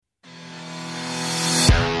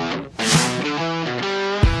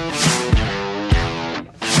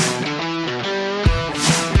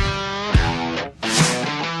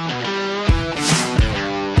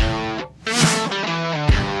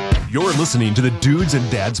listening to the Dudes and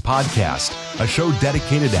Dads Podcast, a show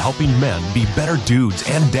dedicated to helping men be better dudes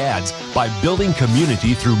and dads by building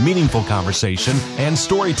community through meaningful conversation and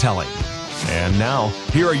storytelling. And now,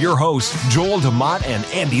 here are your hosts, Joel DeMott and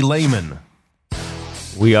Andy Lehman.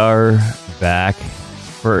 We are back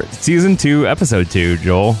for Season 2, Episode 2,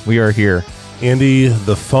 Joel. We are here. Andy,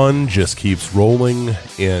 the fun just keeps rolling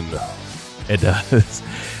in. It does.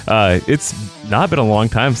 It's not been a long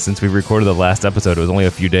time since we recorded the last episode. It was only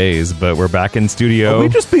a few days, but we're back in studio. Are we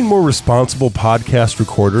just being more responsible podcast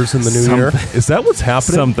recorders in the new year? Is that what's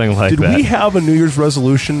happening? Something like that. Did we have a New Year's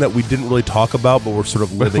resolution that we didn't really talk about, but we're sort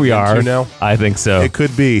of living into now? I think so. It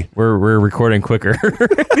could be. We're recording quicker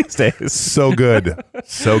these days. So good.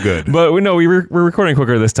 So good. But we're recording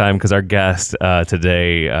quicker this time because our guest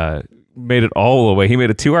today made it all the way. He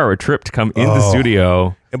made a 2-hour trip to come in the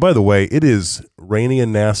studio. And by the way, it is rainy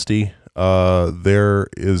and nasty. I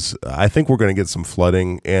think we're going to get some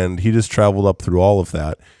flooding, and he just traveled up through all of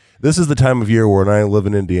that. This is the time of year where I live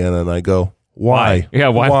in Indiana, and I go, why? Yeah,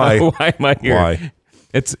 why am I here? Why?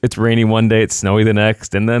 It's rainy one day, it's snowy the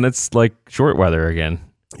next, and then it's like short weather again.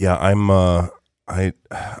 Yeah, and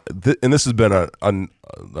this has been an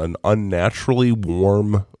unnaturally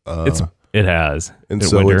warm. It has, and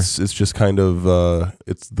so winter. it's just kind of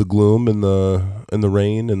it's the gloom and the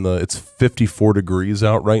rain and it's 54 degrees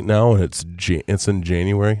out right now, and it's in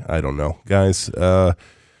January. I don't know, guys.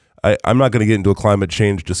 I'm not going to get into a climate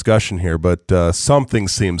change discussion here, but something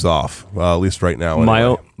seems off, at least right now.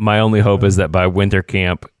 Anyway. My only hope is that by winter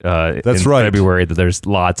camp February that there's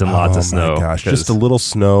lots and lots of snow. Oh my gosh, just a little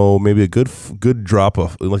snow, maybe a good drop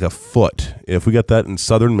of like a foot. If we got that in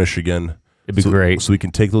southern Michigan, it'd be great. So we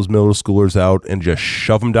can take those middle schoolers out and just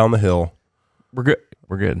shove them down the hill. We're good.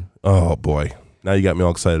 Oh boy. Now you got me all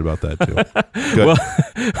excited about that too. Good.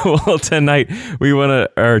 Well,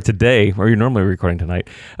 today, or you're normally recording tonight.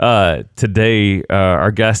 Today, our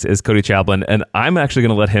guest is Cody Chaplin, and I'm actually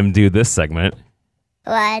going to let him do this segment.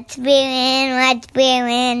 What's brewing? What's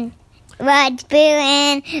brewing? What's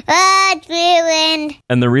brewing? What's brewing?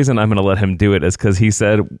 And the reason I'm going to let him do it is because he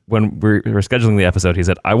said, when we were scheduling the episode, he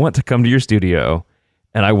said, I want to come to your studio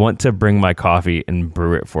and I want to bring my coffee and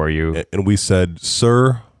brew it for you. And we said,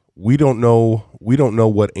 sir, we don't know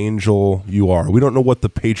what angel you are. We don't know what the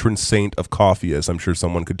patron saint of coffee is. I'm sure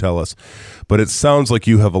someone could tell us, but it sounds like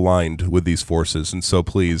you have aligned with these forces. And so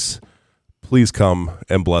please come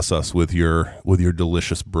and bless us with your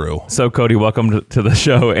delicious brew. So Cody, welcome to the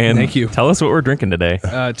show, and thank you. Tell us what we're drinking today.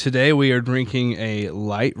 Today we are drinking a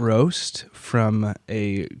light roast from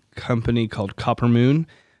a company called Copper Moon,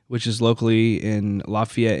 which is locally in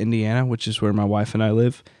Lafayette, Indiana, which is where my wife and I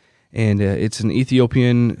live. And it's an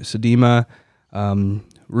Ethiopian Sedima,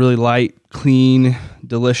 really light, clean,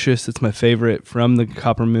 delicious. It's my favorite from the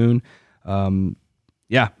Copper Moon. We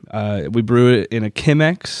brew it in a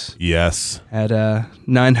Chemex. Yes. At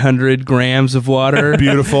 900 grams of water.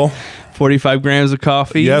 Beautiful. 45 grams of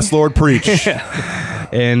coffee. Yes, Lord, preach.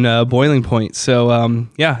 And boiling point. So,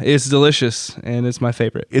 it's delicious, and it's my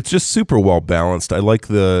favorite. It's just super well balanced. I like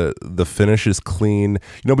the finish is clean.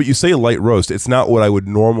 But you say a light roast. It's not what I would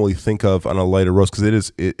normally think of on a lighter roast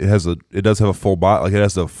because it does have a full body, like it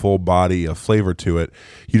has a full body of flavor to it.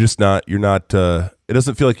 It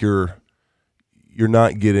doesn't feel like you're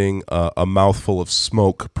not getting a mouthful of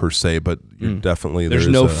smoke per se, but you're definitely there's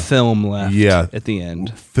no film left. At the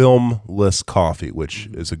end, filmless coffee, which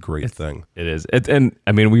is a great thing. It is, and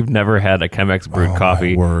I mean we've never had a Chemex brewed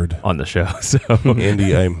coffee on the show. So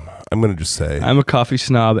Andy, I'm going to just say I'm a coffee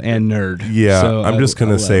snob and nerd. Yeah, so I'm just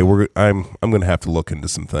going to say I'm going to have to look into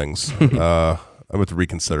some things. I'm going to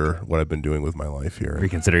reconsider what I've been doing with my life here.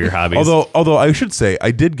 Reconsider your hobbies. Although I should say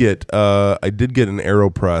I did get an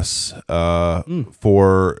AeroPress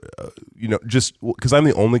for just because I'm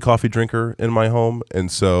the only coffee drinker in my home,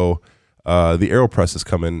 and so the AeroPress has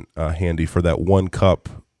come in handy for that one cup,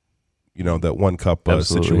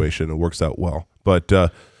 situation. It works out well. But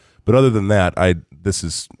other than that,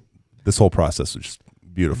 this whole process is just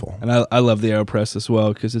beautiful. And I love the AeroPress as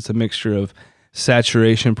well because it's a mixture of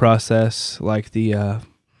saturation process like the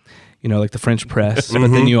like the French press, but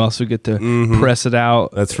then you also get to press it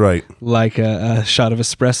out. That's right. Like a shot of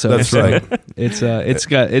espresso. That's right.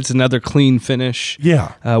 It's another clean finish.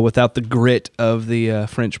 Yeah. Without the grit of the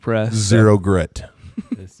French press. Zero grit.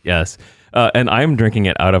 Yes. And I'm drinking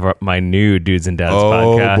it out of my new Dudes and Dads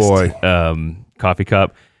podcast. Oh boy. Coffee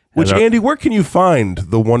cup. Which, Andy, where can you find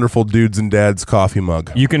the wonderful Dudes and Dads coffee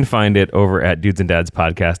mug? You can find it over at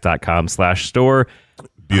dudesanddads.com/store.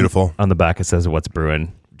 Beautiful. On the back, it says what's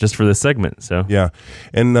brewing, just for this segment. So yeah.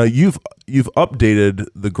 And you've updated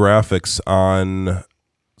the graphics on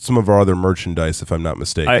some of our other merchandise, if I'm not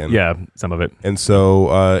mistaken. Yeah, some of it. And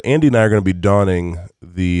so Andy and I are going to be donning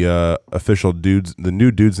the official the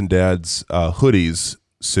new Dudes and Dads hoodies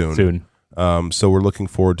soon. So we're looking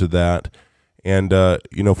forward to that. And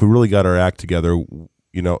if we really got our act together,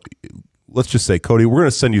 let's just say, Cody, we're going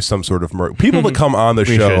to send you some sort of merch. People that come on the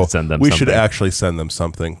show, we should actually send them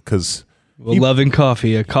something because. Well, loving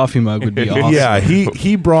coffee, a coffee mug would be awesome. Yeah,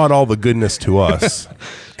 he brought all the goodness to us.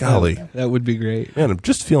 Golly. That would be great. Man, I'm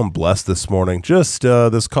just feeling blessed this morning. Just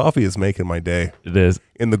this coffee is making my day. It is.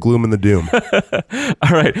 In the gloom and the doom.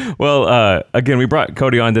 All right. Well, again, we brought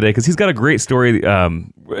Cody on today because he's got a great story.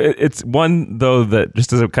 It's one, though, that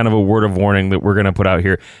just as a kind of a word of warning that we're going to put out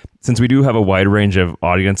here. Since we do have a wide range of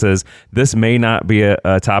audiences, this may not be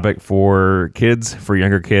a topic for kids, for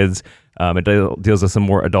younger kids. It deals with some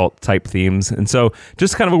more adult type themes. And so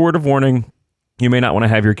just kind of a word of warning. You may not want to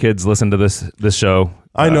have your kids listen to this show.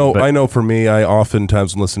 I know for me, I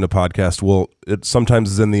oftentimes listen to podcasts. Well, it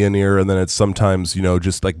sometimes is in the in-ear, and then it's sometimes,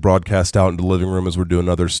 just like broadcast out into the living room as we're doing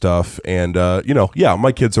other stuff. And,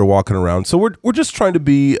 my kids are walking around. So we're just trying to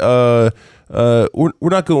be, we're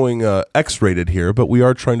not going X-rated here, but we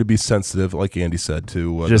are trying to be sensitive, like Andy said,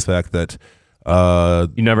 to the fact that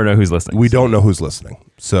you never know who's listening. We don't know who's listening.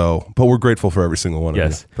 So, but we're grateful for every single one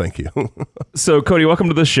of you. Thank you. So, Cody, welcome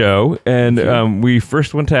to the show. And we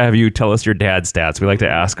first want to have you tell us your dad stats. We like to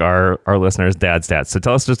ask our listeners dad stats. So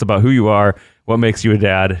tell us just about who you are, what makes you a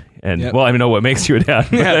dad, and well, I know what makes you a dad.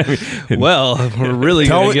 Yeah. Well, we're really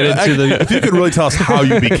going to get into the... If you could really tell us how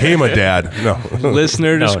you became a dad. No.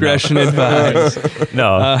 Listener discretion advised.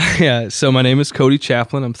 No. So my name is Cody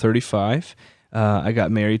Chaplin. I'm 35. I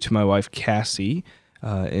got married to my wife, Cassie,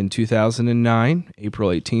 in 2009, April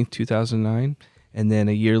 18th, 2009. And then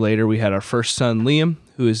a year later, we had our first son, Liam,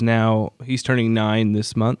 who is he's turning 9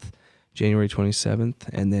 this month, January 27th.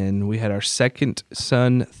 And then we had our second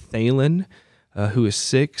son, Thalen, who is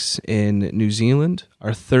 6 in New Zealand.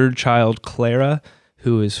 Our third child, Clara,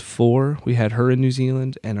 who is 4. We had her in New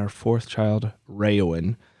Zealand. And our fourth child,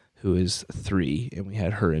 Rayowen, who is 3. And we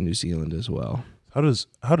had her in New Zealand as well. How does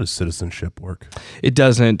citizenship work? It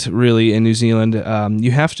doesn't really in New Zealand.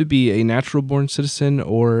 You have to be a natural-born citizen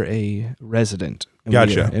or a resident.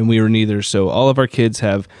 Gotcha. And we were neither. So all of our kids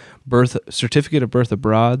have certificate of birth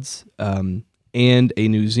abroad and a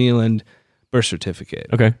New Zealand birth certificate.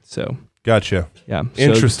 Okay. So. Gotcha. Yeah.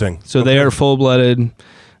 Interesting. So they are full-blooded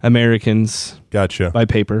Americans. Gotcha. By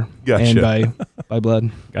paper. Gotcha. And by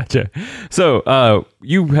blood. Gotcha. So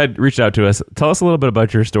you had reached out to us. Tell us a little bit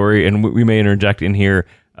about your story, and we may interject in here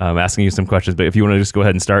asking you some questions, but if you want to just go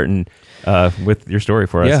ahead and start with your story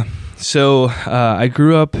for us. Yeah. So I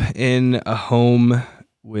grew up in a home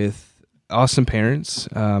with awesome parents.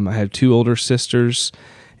 I had 2 older sisters,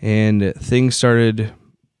 and things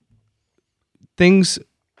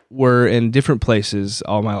were in different places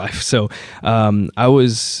all my life. So I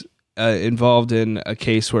was involved in a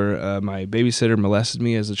case where my babysitter molested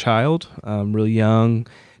me as a child, really young.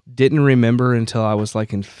 Didn't remember until I was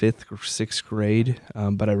like in 5th or 6th grade,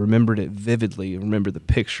 but I remembered it vividly. I remember the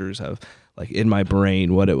pictures of like in my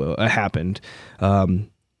brain what happened.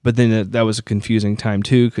 But then that was a confusing time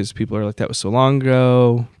too, because people are like, that was so long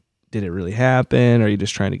ago. Did it really happen? Are you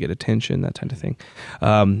just trying to get attention? That kind of thing.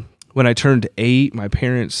 When I turned 8, my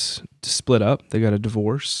parents split up. They got a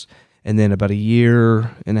divorce. And then about a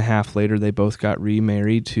year and a half later, they both got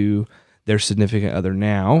remarried to their significant other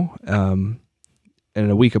now, and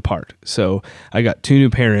a week apart. So I got 2 new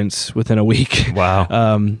parents within a week.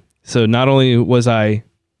 Wow. So not only was I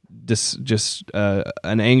just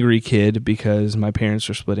an angry kid because my parents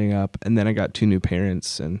were splitting up, and then I got 2 new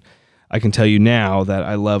parents. And I can tell you now that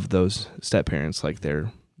I love those step parents. Like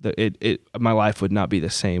my life would not be the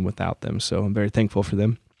same without them. So I'm very thankful for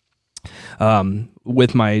them.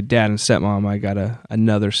 With my dad and stepmom, I got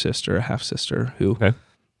another sister, a half sister, who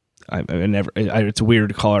it's weird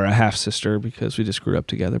to call her a half sister because we just grew up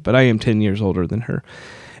together, but I am 10 years older than her,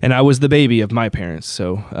 and I was the baby of my parents.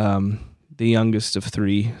 So, the youngest of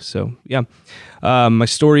 3. So yeah, my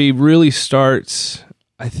story really starts,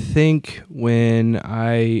 I think, when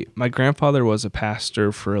my grandfather was a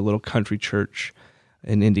pastor for a little country church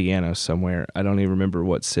in Indiana somewhere. I don't even remember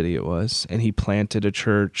what city it was. And he planted a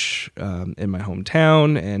church in my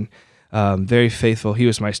hometown, and very faithful. He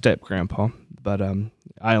was my step-grandpa, but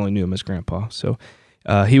I only knew him as grandpa. So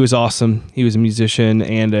he was awesome. He was a musician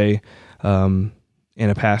and a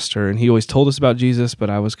pastor, and he always told us about Jesus, but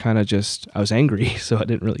I was kind of I was angry, so I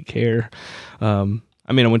didn't really care. I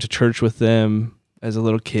went to church with them as a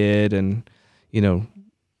little kid and,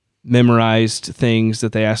 memorized things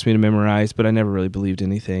that they asked me to memorize, but I never really believed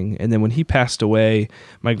anything. And then when he passed away,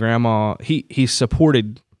 my grandma, he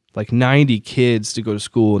supported like 90 kids to go to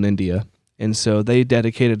school in India. And so they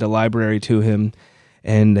dedicated a library to him,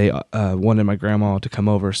 and they wanted my grandma to come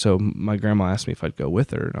over. So my grandma asked me if I'd go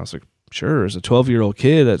with her, and I was like, sure. As a 12-year-old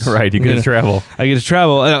kid, that's Right, you get to travel. I get to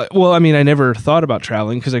travel. Well, I mean, I never thought about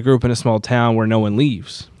traveling because I grew up in a small town where no one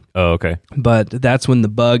leaves. Oh, okay. But that's when the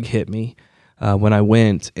bug hit me, when I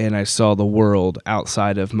went and I saw the world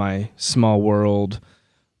outside of my small world,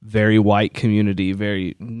 very white community,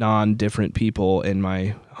 very non-different people in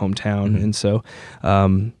my hometown. And so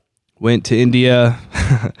went to India.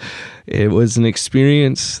 It was an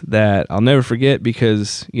experience that I'll never forget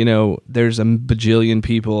because, you know, there's a bajillion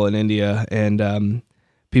people in India, and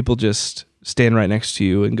people just stand right next to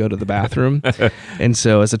you and go to the bathroom. And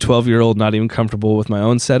so as a 12-year-old, not even comfortable with my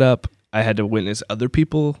own setup, I had to witness other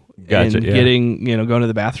people getting, you know, going to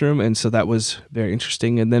the bathroom. And so that was very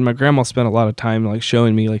interesting. And then my grandma spent a lot of time like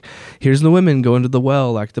showing me like, here's the women going to the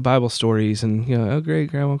well, like the Bible stories, and, you know, oh, great,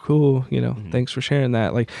 grandma, cool. You know, thanks for sharing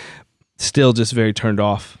that. Like, still just very turned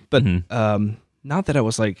off, but not that I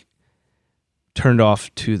was like turned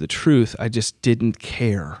off to the truth. I just didn't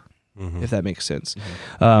care, if that makes sense.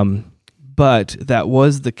 But that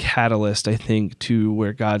was the catalyst, I think, to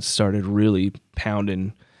where God started really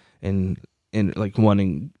pounding and like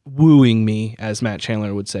wooing me, as Matt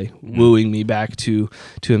Chandler would say, wooing me back to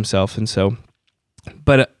himself. And so,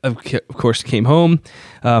 but of course, came home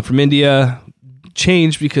from India,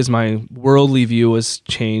 changed because my worldly view was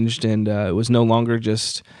changed, and it was no longer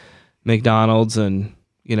just McDonald's and,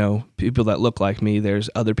 you know, people that look like me. There's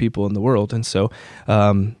other people in the world. And so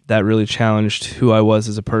that really challenged who I was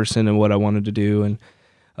as a person and what I wanted to do. And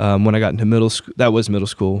when I got into middle school, that was middle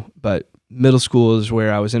school, but middle school is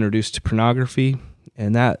where I was introduced to pornography.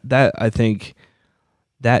 And that I think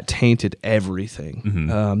that tainted everything.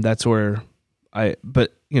 That's where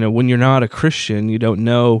but you know, when you're not a Christian, you don't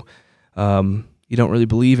know, you don't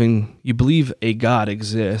really you believe a God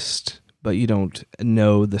exists, but you don't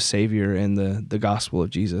know the Savior and the gospel of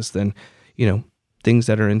Jesus, then, you know, things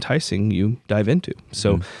that are enticing you dive into.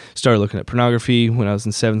 So started looking at pornography when I was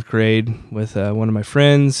in 7th grade with one of my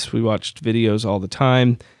friends. We watched videos all the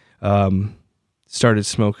time. Started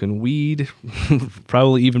smoking weed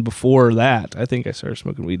probably even before that. I think I started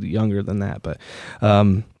smoking weed younger than that, but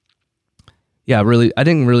yeah, really, I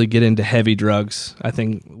didn't really get into heavy drugs. I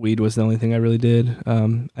think weed was the only thing I really did.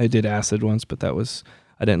 I did acid once, but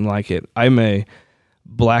I didn't like it. I'm a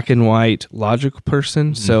black and white logical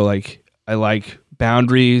person, so like I like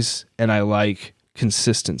boundaries and I like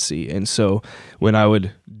consistency. And so when I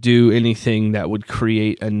would do anything that would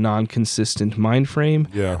create a non-consistent mind frame,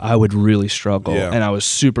 I would really struggle, and I was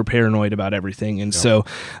super paranoid about everything. And so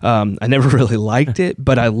I never really liked it,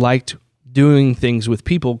 but I liked doing things with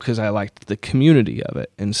people because I liked the community of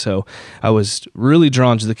it. And so I was really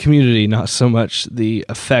drawn to the community, not so much the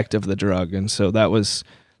effect of the drug. And so that was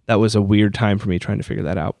a weird time for me trying to figure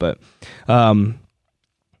that out. But and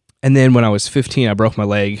then when I was 15, I broke my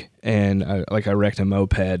leg, and I wrecked a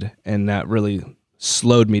moped, and that really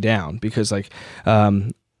slowed me down because like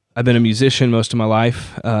I've been a musician most of my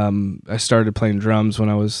life. I started playing drums when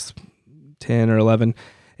I was 10 or 11,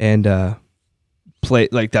 and play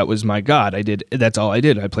like that was my God. That's all I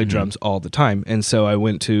did. I played drums all the time. And so I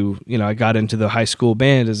went to, you know, I got into the high school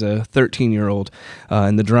band as a 13-year-old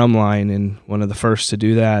in the drum line, and one of the first to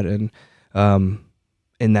do that.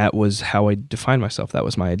 And that was how I defined myself. That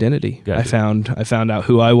was my identity. Gotcha. I found out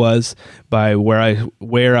who I was by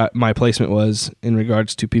where my placement was in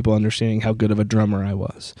regards to people understanding how good of a drummer I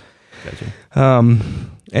was. Gotcha.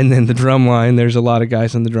 And then the drum line, there's a lot of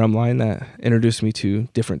guys in the drum line that introduced me to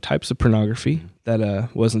different types of pornography that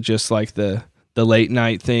wasn't just like the late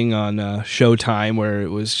night thing on Showtime where it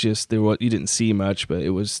was just you didn't see much, but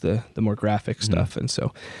it was the more graphic stuff. And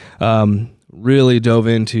so really dove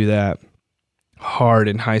into that hard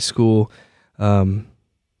in high school.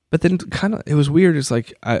 But then it was weird. It's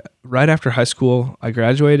like right after high school, I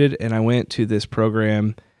graduated and I went to this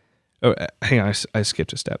program. Oh, hang on, I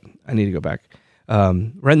skipped a step. I need to go back.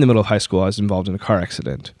 Right in the middle of high school, I was involved in a car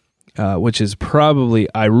accident, which is probably,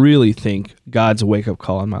 I really think, God's wake-up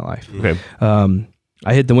call in my life. Okay.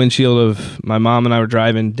 I hit the windshield of my mom, and I were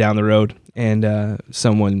driving down the road, and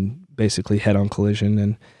someone basically head-on collision,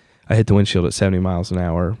 and I hit the windshield at 70 miles an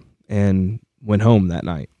hour and went home that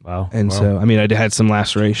night. Wow. And so, I mean, I had some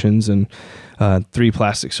lacerations and 3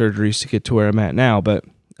 plastic surgeries to get to where I'm at now, but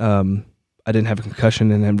I didn't have a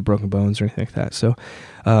concussion and have broken bones or anything like that. So,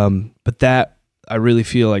 but that I really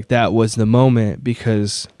feel like that was the moment,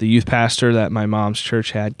 because the youth pastor that my mom's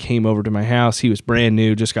church had came over to my house. He was brand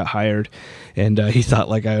new, just got hired, and he thought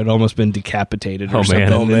like I had almost been decapitated or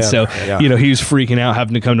something. Oh, man. And so, Yeah. he was freaking out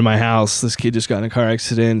having to come to my house. This kid just got in a car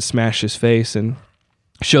accident, smashed his face, and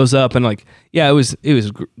shows up, and like, yeah, it was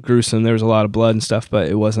gruesome. There was a lot of blood and stuff, but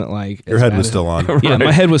it wasn't like Your head was still on. Yeah,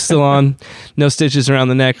 my head was still on, no stitches around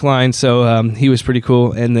the neckline. So he was pretty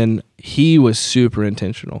cool. And then he was super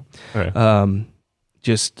intentional, Okay.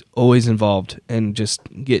 just always involved and just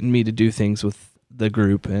getting me to do things with the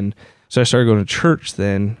group. And so I started going to church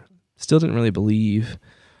then. Still didn't really believe,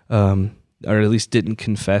 or at least didn't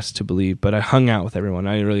confess to believe, but I hung out with everyone.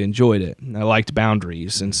 I really enjoyed it. And I liked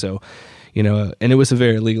boundaries. And so, and it was a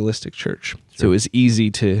very legalistic church. So it was easy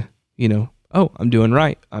to, oh, I'm doing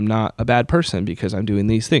right. I'm not a bad person because I'm doing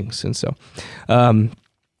these things. And so, and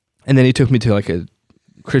then he took me to like a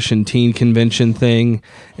Christian teen convention thing.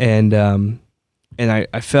 And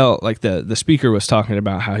I felt like the speaker was talking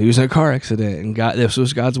about how he was in a car accident and this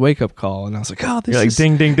was God's wake up call. And I was like, oh, this You're like, is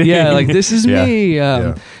ding, ding, ding. yeah, like this is Yeah. me.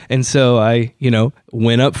 And so I,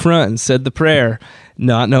 went up front and said the prayer,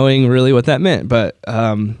 not knowing really what that meant, but,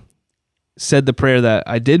 said the prayer that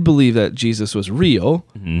I did believe that Jesus was real,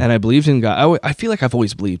 and I believed in God. I feel like I've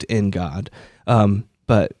always believed in God,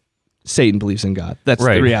 but Satan believes in God. That's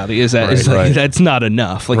Right. the reality. Is that that's not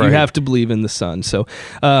enough. Like you Right. have to believe in the Son. So,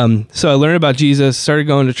 so I learned about Jesus, started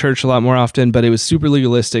going to church a lot more often, but it was super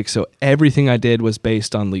legalistic. So everything I did was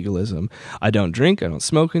based on legalism. I don't drink. I don't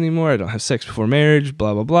smoke anymore. I don't have sex before marriage.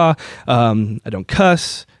 Blah blah blah. I don't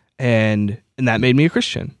cuss, and that made me a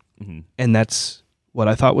Christian, and that's what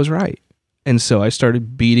I thought was right. And so I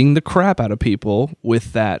started beating the crap out of people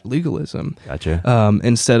with that legalism. Gotcha.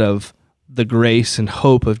 Instead of the grace and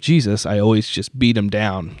hope of Jesus, I always just beat them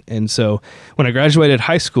down. And so when I graduated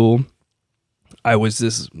high school, I was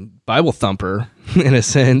this Bible thumper in a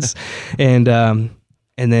sense. And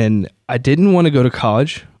then I didn't want to go to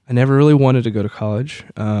college. I never really wanted to go to college.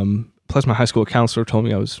 Plus, my high school counselor told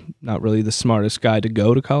me I was not really the smartest guy to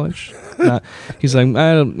go to college. He's like,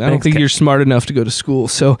 I don't think you're smart enough to go to school.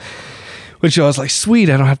 So, which I was like, sweet,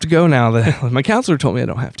 I don't have to go now. My counselor told me I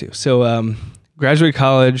don't have to. So graduated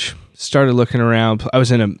college, started looking around. I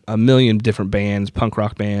was in a million different bands, punk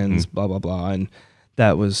rock bands, blah, blah, blah. And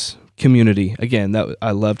that was community. Again,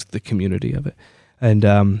 I loved the community of it.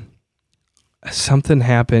 And something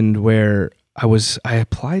happened where I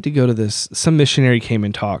applied to go to this. Some missionary came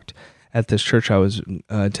and talked at this church I was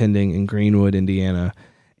attending in Greenwood, Indiana.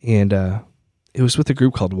 And it was with a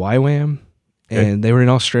group called YWAM. And they were in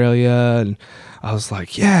Australia, and I was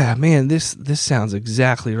like, yeah, man, this sounds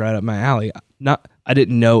exactly right up my alley. I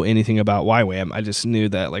didn't know anything about YWAM. I just knew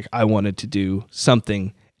that like I wanted to do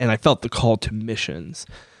something, and I felt the call to missions.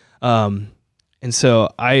 And so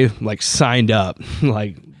I like signed up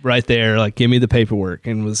like right there, like give me the paperwork,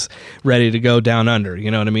 and was ready to go down under,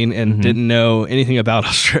 you know what I mean? And didn't know anything about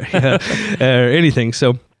Australia or anything.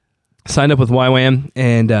 So signed up with YWAM,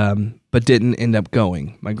 and but didn't end up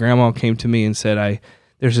going. My grandma came to me and said,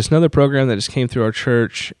 there's this another program that just came through our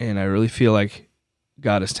church, and I really feel like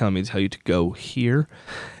God is telling me to tell you to go here.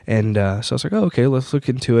 And so I was like, oh, okay, let's look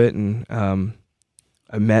into it. And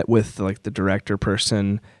I met with like the director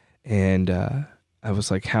person, and I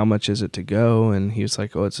was like, how much is it to go? And he was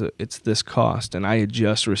like, oh, it's this cost. And I had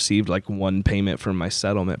just received like one payment from my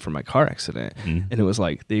settlement for my car accident, and it was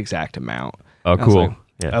like the exact amount. Oh, I was cool. like,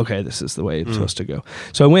 Yeah. okay, this is the way it's supposed to go.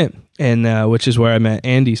 So I went, and which is where I met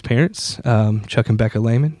Andy's parents, Chuck and Becca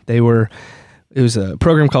Lehman. It was a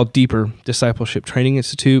program called Deeper Discipleship Training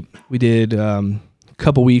Institute. We did a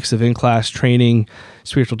couple weeks of in-class training,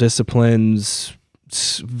 spiritual disciplines,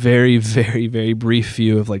 very, very, very brief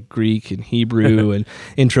view of like Greek and Hebrew and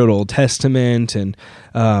intro to Old Testament, and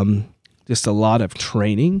just a lot of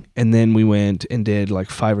training. And then we went and did like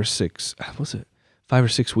 5 or 6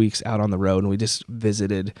 weeks out on the road, and we just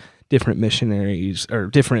visited different missionaries or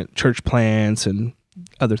different church plants and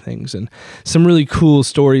other things. And some really cool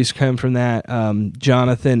stories come from that.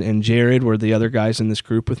 Jonathan and Jared were the other guys in this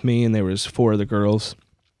group with me, and there was 4 of the girls.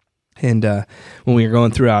 And when we were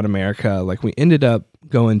going throughout America, like we ended up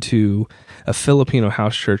going to a Filipino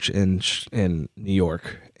house church in New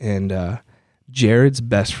York, and Jared's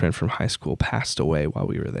best friend from high school passed away while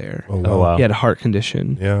we were there. Oh, Oh, wow. He had a heart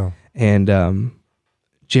condition. Yeah. And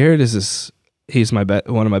Jared is he's one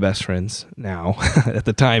of my best friends now. At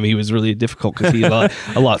the time, he was really difficult because he's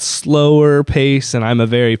a lot slower pace, and I'm a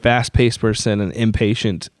very fast paced person and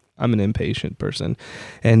impatient. I'm an impatient person,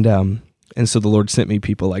 and so the Lord sent me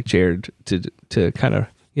people like Jared to kind of,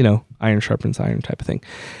 iron sharpens iron type of thing,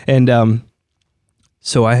 and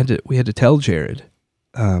so we had to tell Jared.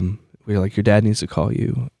 We we're like, your dad needs to call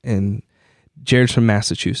you. And Jared's from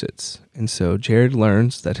Massachusetts. And so Jared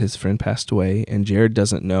learns that his friend passed away, and Jared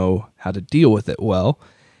doesn't know how to deal with it well.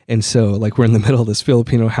 And so like we're in the middle of this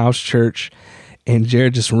Filipino house church, and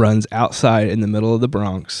Jared just runs outside in the middle of the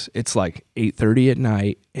Bronx. It's like 8:30 at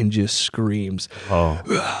night and just screams.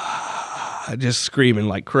 Just screaming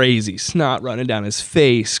like crazy, snot running down his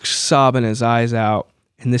face, sobbing his eyes out.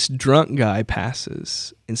 And this drunk guy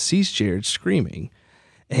passes and sees Jared screaming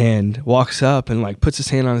and walks up and like puts his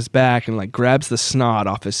hand on his back and like grabs the snot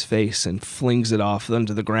off his face and flings it off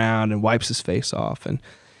onto the ground and wipes his face off. And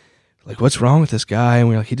like, what's wrong with this guy? And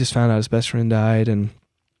we're like, he just found out his best friend died and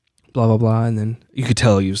blah, blah, blah. And then you could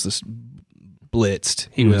tell he was this blitzed.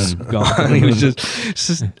 He was gone. He was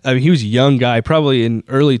just, I mean, he was a young guy, probably in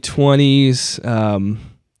early 20s.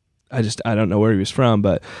 I don't know where he was from,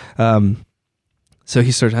 but so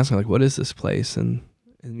he started asking like, what is this place? And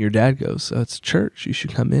your dad goes, oh, it's church. You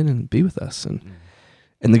should come in and be with us. And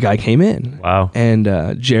the guy came in. Wow. And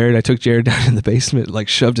I took Jared down in the basement, like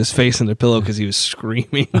shoved his face in the pillow because he was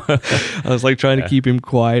screaming. I was like trying to keep him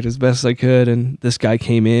quiet as best I could. And this guy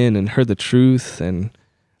came in and heard the truth. And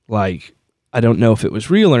like, I don't know if it was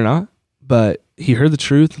real or not, but he heard the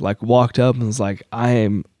truth, like walked up and was like, I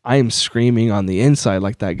am screaming on the inside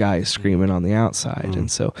like that guy is screaming on the outside.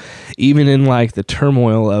 And so even in like the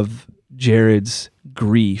turmoil of Jared's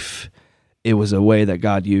grief, it was a way that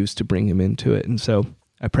God used to bring him into it. And so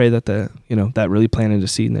I pray that that really planted a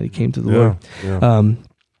seed and that he came to the Lord. Yeah.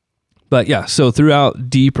 But yeah, so throughout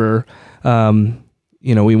Deeper,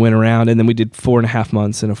 we went around and then we did 4.5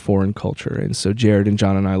 months in a foreign culture. And so Jared and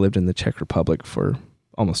John and I lived in the Czech Republic for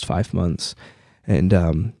almost 5 months.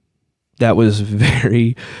 And that was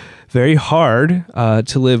very, very hard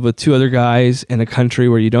to live with 2 other guys in a country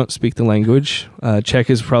where you don't speak the language.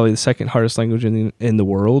 Czech is probably the second hardest language in the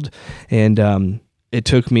world. And it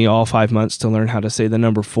took me all 5 months to learn how to say the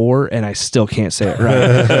number 4, and I still can't say it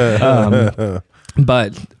right.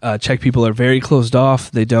 But Czech people are very closed off.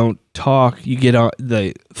 They don't talk. You get on,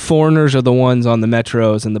 the foreigners are the ones on the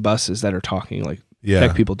metros and the buses that are talking. Like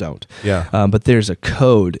Czech people don't. Yeah. But there's a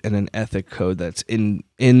code and an ethic code that's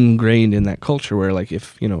ingrained in that culture where, like,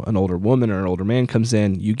 if an older woman or an older man comes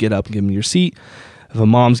in, you get up and give them your seat. If a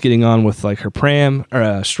mom's getting on with like her pram or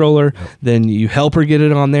a stroller, then you help her get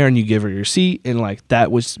it on there and you give her your seat. And like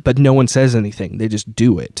but no one says anything. They just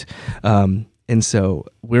do it. And so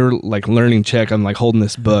we're like learning Czech. I'm like holding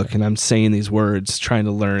this book and I'm saying these words, trying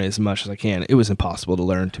to learn as much as I can. It was impossible to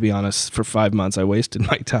learn, to be honest. For 5 months, I wasted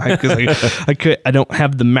my time because I don't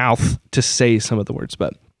have the mouth to say some of the words.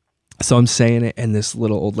 But so I'm saying it, and this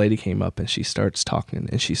little old lady came up and she starts talking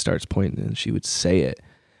and she starts pointing and she would say it,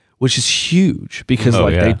 which is huge because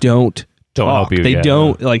they don't talk. Help you. They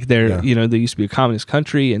don't like they're they used to be a communist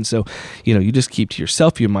country, and so you just keep to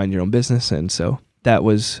yourself. You mind your own business, and so that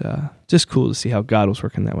was just cool to see how God was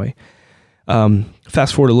working that way.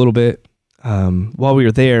 Fast forward a little bit. While we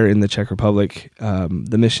were there in the Czech Republic,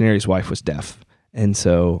 the missionary's wife was deaf, and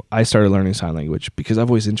so I started learning sign language because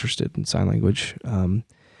I've always interested in sign language.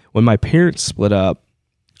 When my parents split up,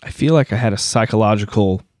 I feel like I had a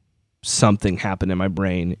psychological something happened in my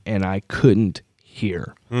brain and I couldn't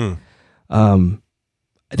hear. I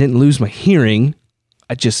didn't lose my hearing.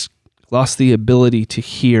 I just lost the ability to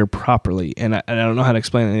hear properly. And I don't know how to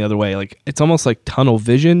explain it any other way. Like, it's almost like tunnel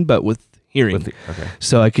vision, but with hearing.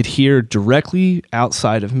 So I could hear directly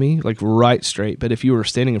outside of me, like right straight. But if you were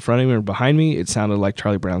standing in front of me or behind me, it sounded like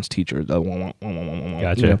Charlie Brown's teacher.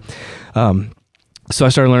 Gotcha. So I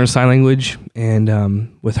started learning sign language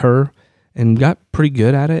and with her, and got pretty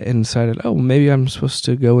good at it, and decided, maybe I'm supposed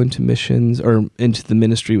to go into missions or into the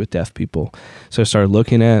ministry with deaf people. So I started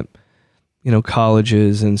looking at,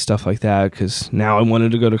 colleges and stuff like that, because now I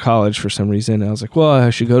wanted to go to college for some reason. And I was like, well, I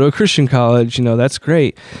should go to a Christian college. That's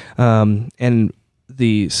great. And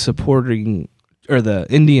the supporting, or the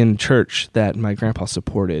Indian church that my grandpa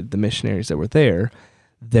supported, the missionaries that were there,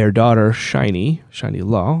 their daughter, Shiny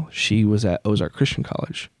Law, she was at Ozark Christian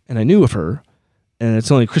College. And I knew of her. And it's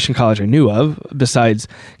the only Christian college I knew of besides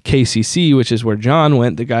KCC, which is where John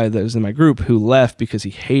went, the guy that was in my group, who left because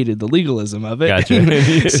he hated the legalism of it.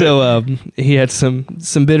 Gotcha. So he had some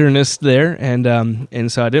bitterness there,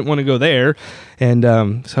 and so I didn't want to go there. And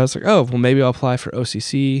so I was like, well, maybe I'll apply for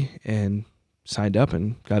OCC, and signed up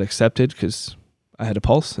and got accepted because I had a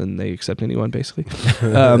pulse, and they accept anyone basically.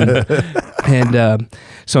 So I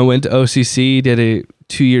went to OCC, did a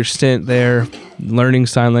 2-year stint there, learning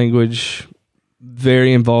sign language.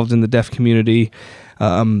 Very involved in the deaf community,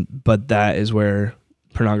 but that is where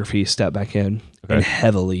pornography stepped back in and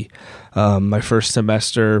heavily. My first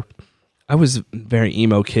semester, I was a very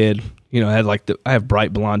emo kid, I had I have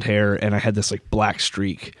bright blonde hair, and I had this like black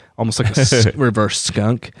streak, almost like a reverse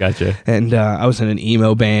skunk. Gotcha. And I was in an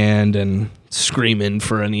emo band and screaming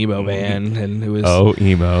for an emo band, and it was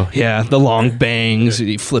emo. Yeah, the long bangs,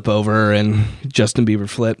 you flip over, and Justin Bieber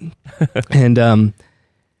flip, and I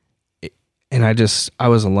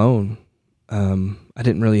was alone. I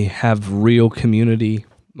didn't really have real community.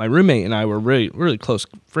 My roommate and I were really, really close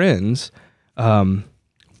friends,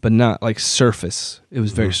 but not like surface. It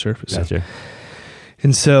was very surface. Gotcha.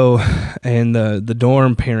 And so, the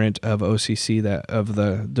dorm parent of OCC,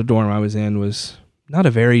 the dorm I was in, was not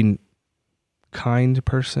a very kind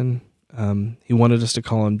person. He wanted us to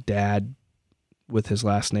call him Dad with his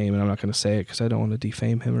last name, and I'm not going to say it because I don't want to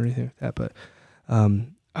defame him or anything like that. But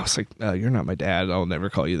I was like, "You're not my dad. I'll never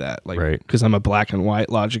call you that." Like, right? Because I'm a black and white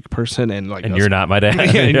logic person, and you're not my dad.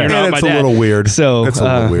 Yeah, and you're not my dad. It's a little weird. So it's a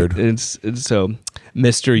little weird. It's so,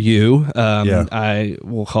 Mr. You. Yeah. I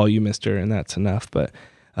will call you Mr. and that's enough. But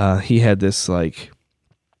he had this like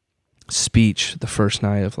speech the first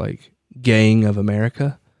night of like Gang of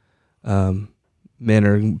America. Men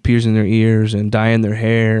are piercing their ears and dyeing their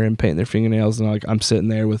hair and painting their fingernails, and like I'm sitting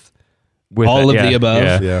there with all of the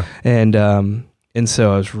above. Yeah. And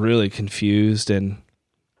so I was really confused and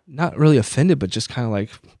not really offended, but just kind of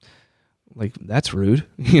like that's rude,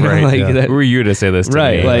 Right, like yeah. that. Who are you to say this to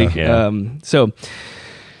Right. me? Like, Yeah. So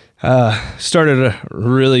started a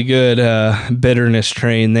really good bitterness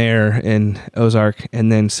train there in Ozark.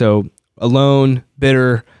 And then so alone,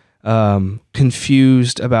 bitter,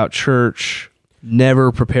 confused about church,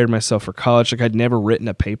 never prepared myself for college. Like I'd never written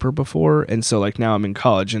a paper before. And so like now I'm in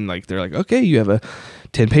college and like, they're like, okay, you have a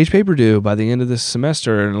 10-page paper due by the end of this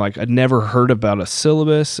semester. And like, I'd never heard about a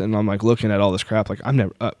syllabus. And I'm like looking at all this crap. Like I'm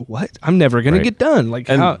never, what? I'm never going to get done. Like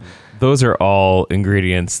and how? Those are all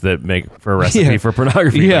ingredients that make for a recipe Yeah. for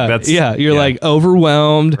pornography. Yeah, Like You're like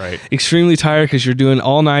overwhelmed, Right. extremely tired because you're doing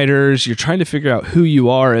all-nighters. You're trying to figure out who you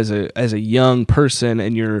are as a young person,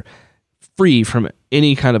 and you're free from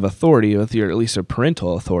any kind of authority, with your at least a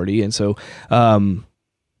parental authority. And so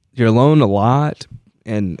you're alone a lot,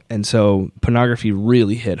 and so pornography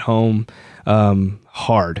really hit home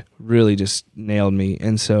hard, really just nailed me.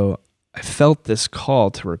 And so I felt this call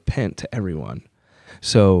to repent to everyone.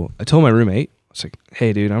 So I told my roommate, I was like,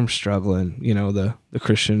 hey, dude, I'm struggling, the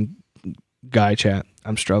Christian guy chat.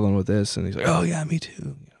 I'm struggling with this. And he's like, oh, yeah, me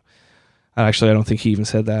too. Actually, I don't think he even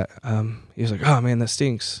said that. He was like, oh, man, that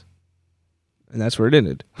stinks. And that's where it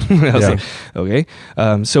ended. I was like, okay.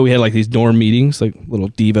 So we had like these dorm meetings, like little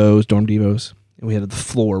dorm devos. And we had the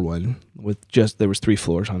floor one there was 3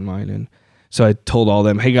 floors on mine. And so I told all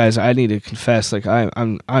them, hey guys, I need to confess, like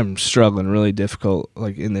I'm struggling really difficult,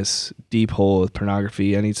 like in this deep hole with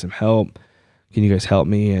pornography. I need some help. Can you guys help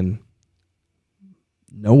me? And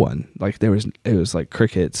no one, like it was like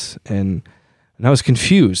crickets, and I was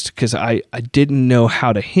confused because I didn't know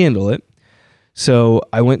how to handle it. So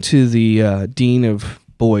I went to the dean of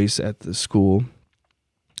boys at the school.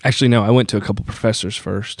 Actually, no, I went to a couple professors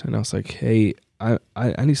first, and I was like, hey,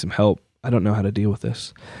 I need some help. I don't know how to deal with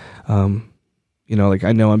this. Like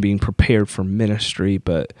I know I'm being prepared for ministry,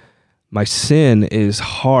 but my sin is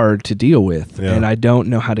hard to deal with, and I don't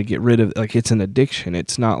know how to get rid of. Like it's an addiction.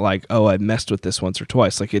 It's not like, oh, I messed with this once or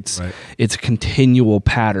twice. Like it's a continual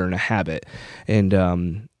pattern, a habit,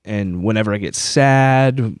 and whenever I get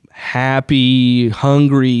sad, happy,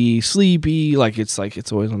 hungry, sleepy, like it's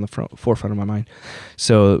always on the forefront of my mind.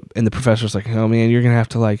 So, and the professor's like, oh man, you're gonna have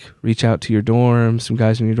to like reach out to your dorm, some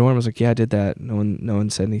guys in your dorm. I was like, yeah, I did that. No one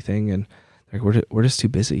said anything, and like we're just too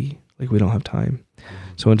busy. Like we don't have time.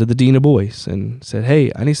 So I went to the dean of boys and said,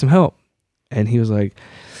 hey, I need some help. And he was like,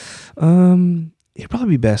 it'd probably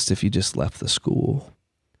be best if you just left the school.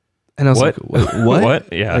 And I was like, what?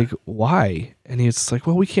 What? Yeah. Like, why? And he's like,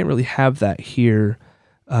 well, we can't really have that here.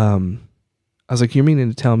 I was like, you're meaning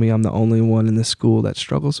to tell me I'm the only one in this school that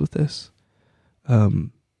struggles with this? I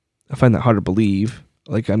find that hard to believe.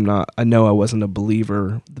 Like I know I wasn't a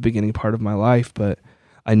believer the beginning part of my life, but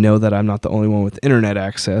I know that I'm not the only one with internet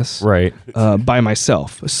access, right? By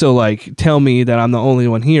myself. So like, tell me that I'm the only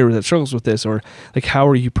one here that struggles with this, or like, how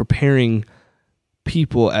are you preparing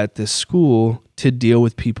people at this school to deal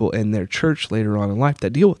with people in their church later on in life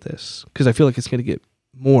that deal with this? Because I feel like it's going to get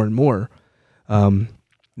more and more.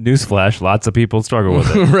 Newsflash: lots of people struggle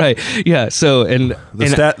with it. Right? Yeah. So the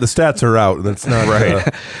stats are out. That's not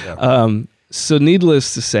right. So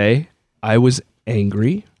needless to say, I was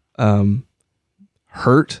angry.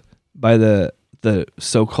 Hurt by the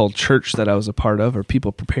so-called church that I was a part of, or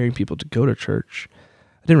people preparing people to go to church.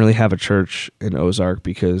 I didn't really have a church in Ozark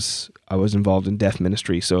because I was involved in deaf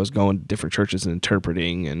ministry. So I was going to different churches and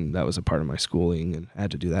interpreting, and that was a part of my schooling, and I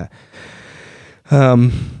had to do that.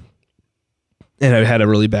 And I had a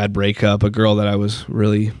really bad breakup, a girl that I was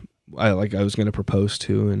going to propose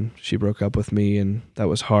to, and she broke up with me, and that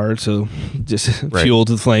was hard. So just fuel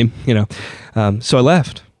to the flame, So I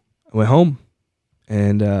left. I went home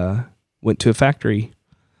and went to a factory.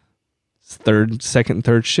 Second and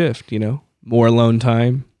third shift, more alone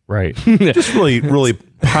time. Right. Just really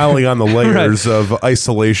piling on the layers of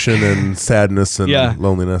isolation and sadness and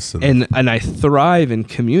loneliness. And I thrive in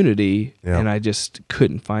community, and I just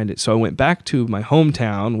couldn't find it. So I went back to my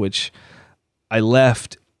hometown, which I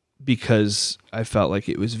left because I felt like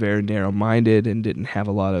it was very narrow-minded and didn't have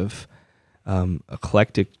a lot of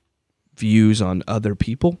eclectic views on other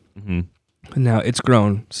people. Mm-hmm. And now it's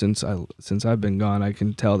grown since I've been gone. I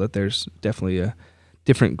can tell that there's definitely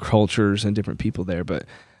different cultures and different people there. But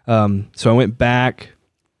so I went back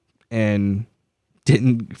and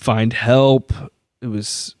didn't find help. It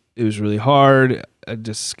was really hard. I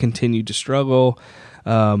just continued to struggle.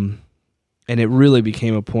 And it really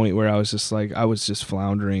became a point where I was just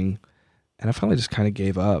floundering, and I finally just kind of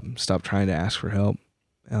gave up, stopped trying to ask for help,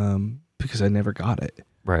 because I never got it.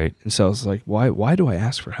 Right. And so I was like, why do I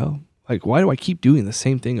ask for help? Like, why do I keep doing the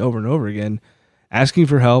same thing over and over again, asking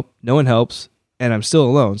for help, no one helps, and I'm still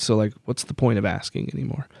alone. So like, what's the point of asking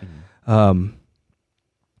anymore? Mm-hmm.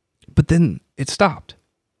 But then it stopped.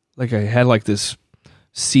 Like I had like this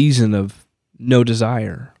season of no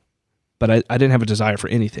desire, but I didn't have a desire for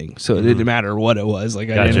anything. So it didn't matter what it was. Like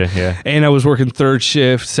and I was working third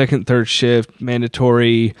shift,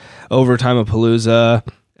 mandatory overtime palooza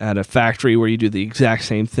at a factory where you do the exact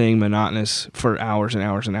same thing, monotonous for hours and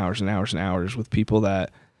hours and hours and hours and hours with people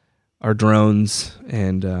that are drones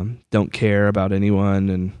and don't care about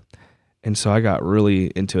anyone. And so I got really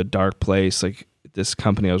into a dark place. Like this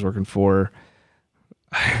company I was working for,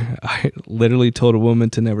 I literally told a woman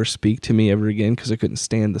to never speak to me ever again because I couldn't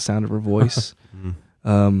stand the sound of her voice.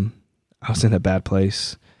 I was in a bad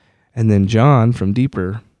place. And then John from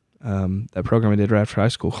Deeper, that program I did right after high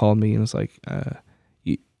school, called me and was like,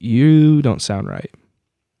 you don't sound right.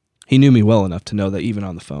 He knew me well enough to know that even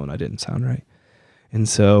on the phone, I didn't sound right. And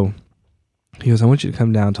so he goes, I want you to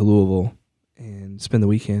come down to Louisville and spend the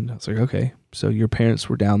weekend. I was like, okay. So your parents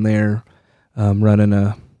were down there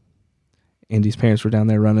Andy's parents were down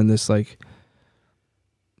there running this, like,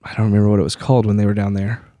 I don't remember what it was called when they were down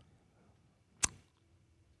there.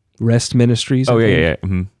 Rest Ministries. Oh, yeah.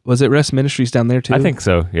 Mm-hmm. Was it Rest Ministries down there too? I think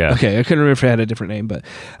so, yeah. Okay, I couldn't remember if it had a different name, but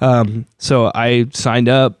so I signed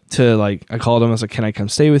up to, like, I called them, I was like, can I come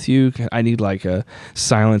stay with you? I need like a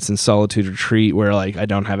silence and solitude retreat where like I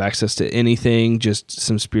don't have access to anything, just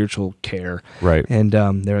some spiritual care. Right. And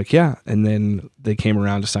they're like, yeah. And then they came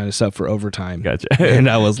around to sign us up for overtime. Gotcha. And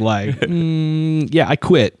I was like, yeah, I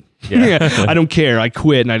quit. Yeah. I don't care. I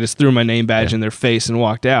quit, and I just threw my name badge in their face and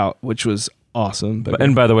walked out, which was awesome. But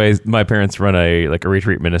and by the way, my parents run a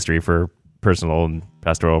retreat ministry for personal and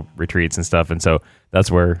pastoral retreats and stuff, and so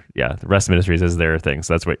that's where the Rest Ministries is their thing.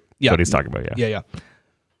 So that's what Cody's talking about. Yeah.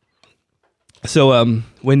 So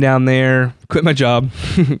went down there, quit my job.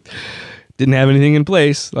 Didn't have anything in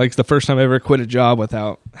place. Like, it's the first time I ever quit a job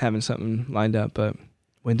without having something lined up. But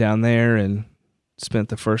went down there and spent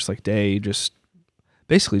the first day just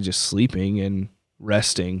basically just sleeping and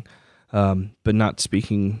resting. But not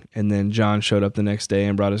speaking. And then John showed up the next day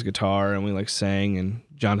and brought his guitar, and we sang, and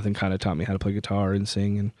Jonathan kind of taught me how to play guitar and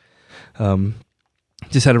sing, and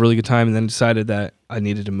just had a really good time. And then decided that I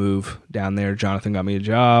needed to move down there. Jonathan got me a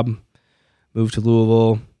job, moved to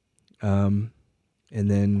Louisville, and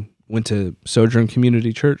then went to Sojourn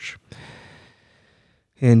Community Church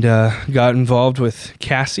and got involved with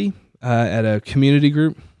Cassie at a community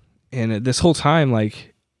group. And this whole time,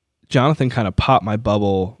 Jonathan kind of popped my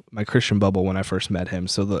bubble, my Christian bubble, when I first met him.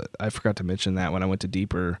 So I forgot to mention that when I went to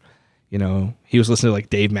Deeper, he was listening to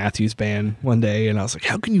Dave Matthews Band one day, and I was like,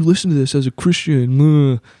 how can you listen to this as a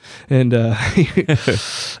Christian? And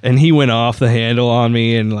and he went off the handle on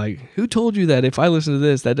me and who told you that if I listen to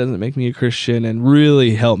this, that doesn't make me a Christian? And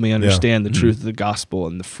really helped me understand the truth of the gospel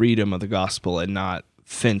and the freedom of the gospel, and not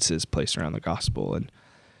fences placed around the gospel. And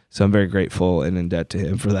so I'm very grateful and in debt to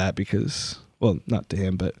him for that, because, well, not to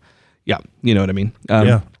him, but yeah, you know what I mean?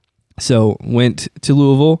 So went to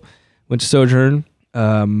Louisville, went to Sojourn,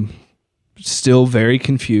 still very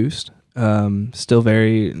confused, still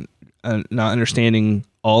very not understanding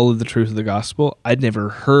all of the truth of the gospel. I'd never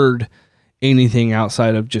heard anything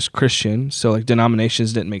outside of just Christian, so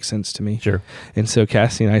denominations didn't make sense to me. Sure. And so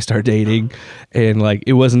Cassie and I started dating, and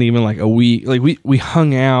it wasn't even a week. We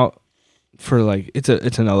hung out for like it's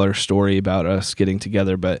another story about us getting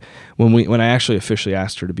together. But when I actually officially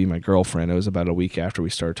asked her to be my girlfriend, it was about a week after we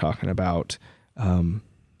started talking about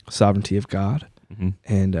sovereignty of God,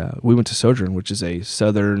 and we went to Sojourn, which is a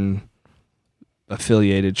Southern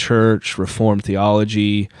affiliated church, Reformed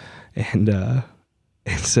theology, and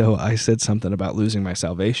so I said something about losing my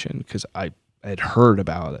salvation because I had heard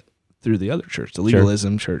about it through the other church, the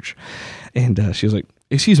legalism church, and she was like,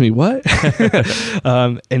 "Excuse me, what?"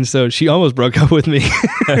 And so she almost broke up with me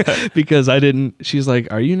because I didn't. She's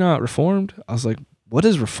like, "Are you not Reformed?" I was like, "What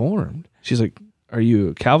is Reformed?" She's like, "Are you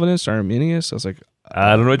a Calvinist or Arminius?" I was like,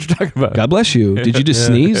 I don't know what you're talking about. God bless you. Did you just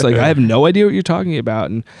sneeze? Like, I have no idea what you're talking about.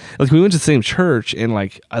 And like, we went to the same church, and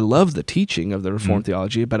like, I love the teaching of the Reformed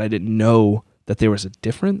theology, but I didn't know that there was a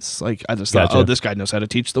difference. Like, I just thought, oh, this guy knows how to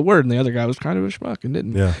teach the word, and the other guy was kind of a schmuck and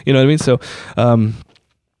didn't. Yeah. You know what I mean? So,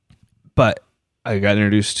 but I got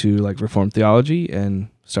introduced to like Reformed theology and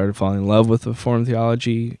started falling in love with Reformed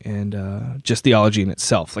theology and just theology in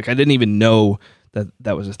itself. Like, I didn't even know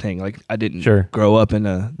that was a thing. Like, I didn't grow up in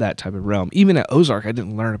that type of realm. Even at Ozark, I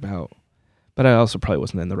didn't learn about, but I also probably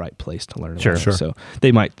wasn't in the right place to learn about it. So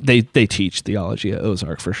they teach theology at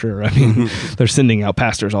Ozark for sure. I mean, they're sending out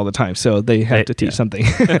pastors all the time, so they have to teach something.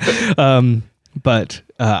 But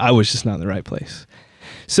I was just not in the right place.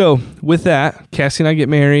 So with that, Cassie and I get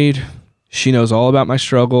married. She knows all about my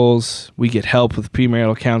struggles. We get help with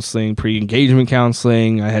premarital counseling, pre-engagement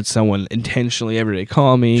counseling. I had someone intentionally every day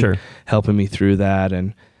call me, helping me through that,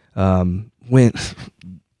 and went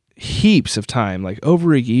heaps of time, like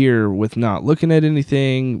over a year, with not looking at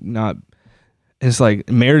anything. It's like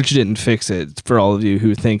marriage didn't fix it. For all of you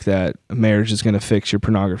who think that marriage is going to fix your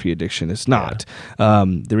pornography addiction, it's not.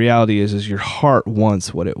 The reality is your heart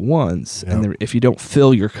wants what it wants, and if you don't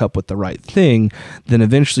fill your cup with the right thing, then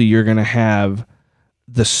eventually you're going to have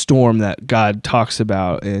the storm that God talks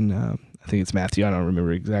about in I think it's Matthew. I don't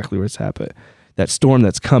remember exactly where it's at, but that storm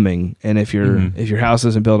that's coming. And if your house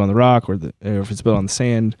isn't built on the rock or if it's built on the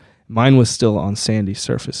sand, mine was still on sandy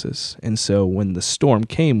surfaces. And so when the storm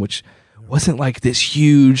came, which wasn't like this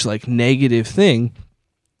huge, like negative thing,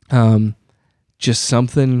 just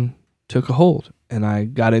something took a hold and I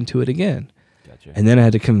got into it again. Gotcha. And then I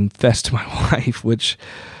had to confess to my wife, which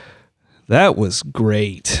that was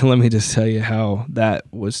great. Let me just tell you how that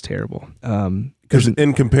was terrible. Because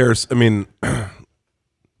in comparison, I mean,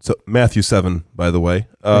 so Matthew 7, by the way,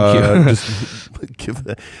 just give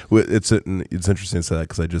that. It's interesting to say that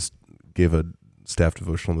because I just gave a staff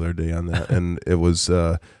devotional the other day on that, and it was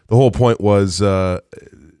the whole point was we're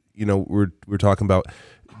talking about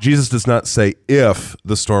Jesus does not say if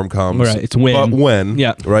the storm comes, right? It's when, but when,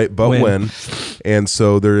 right? But when, and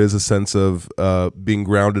so there is a sense of being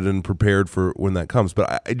grounded and prepared for when that comes.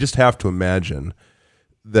 But I just have to imagine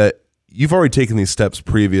that you've already taken these steps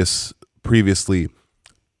previously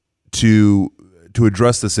to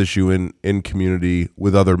address this issue in community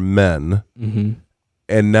with other men. Mm-hmm.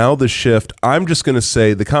 And now the shift, I'm just going to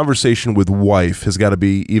say the conversation with wife has got to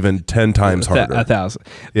be even 10 times harder. 1,000.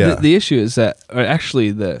 Yeah. The issue is that, or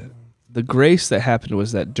actually the grace that happened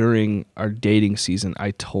was that during our dating season,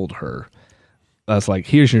 I told her, I was like,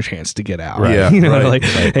 here's your chance to get out. Right. Yeah,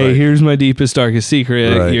 hey, here's my deepest, darkest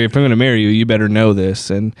secret. Right. If I'm going to marry you, you better know this.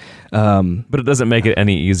 And but it doesn't make it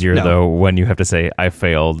any easier, though, when you have to say, I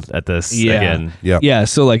failed at this again. Yeah.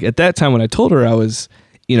 So like at that time when I told her, I was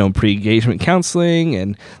pre-engagement counseling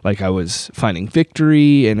and like I was finding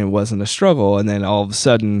victory and it wasn't a struggle. And then all of a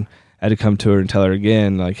sudden I had to come to her and tell her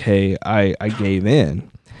again, like, hey, I gave in.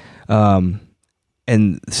 And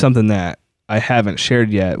something that I haven't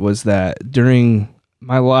shared yet was that during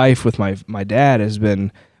my life with my dad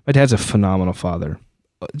my dad's a phenomenal father,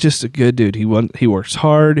 just a good dude. He works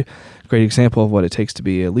hard, great example of what it takes to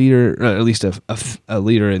be a leader, or at least a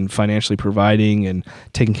leader in financially providing and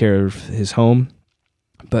taking care of his home.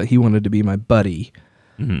 But he wanted to be my buddy.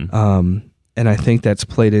 Mm-hmm. And I think that's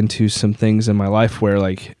played into some things in my life where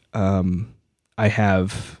like I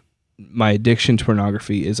have my addiction to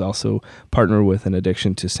pornography is also partnered with an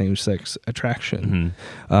addiction to same-sex attraction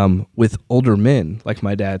with older men like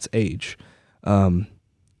my dad's age. And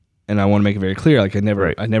I want to make it very clear, like I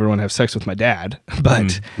never want to have sex with my dad,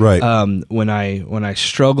 but when I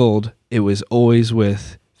struggled, it was always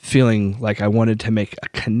with feeling like I wanted to make a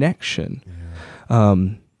connection.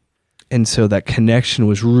 And so that connection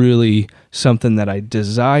was really something that I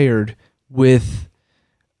desired with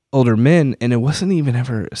older men, and it wasn't even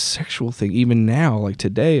ever a sexual thing. Even now, like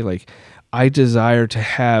today, like I desire to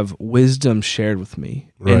have wisdom shared with me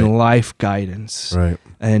and life guidance. Right.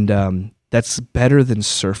 And that's better than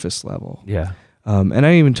surface level. Yeah. And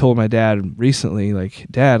I even told my dad recently, like,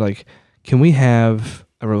 Dad, like, can we have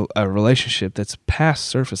a relationship that's past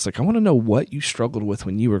surface. Like, I want to know what you struggled with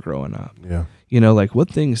when you were growing up. Yeah. Like, what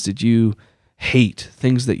things did you hate,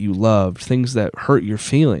 things that you loved, things that hurt your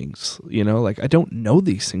feelings? Like, I don't know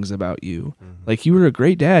these things about you. Like, you were a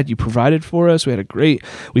great dad. You provided for us. We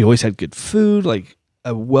always had good food, like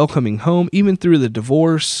a welcoming home, even through the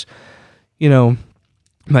divorce.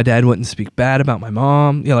 My dad wouldn't speak bad about my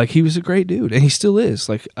mom. Like, he was a great dude, and he still is.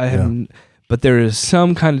 Like, but there is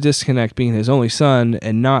some kind of disconnect being his only son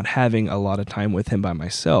and not having a lot of time with him by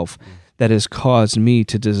myself that has caused me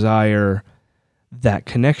to desire that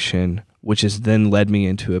connection, which has then led me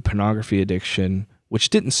into a pornography addiction, which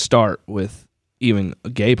didn't start with even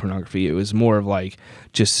gay pornography. It was more of like,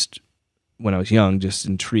 just when I was young, just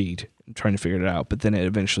intrigued, trying to figure it out. But then it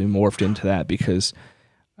eventually morphed into that because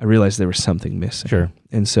I realized there was something missing. Sure.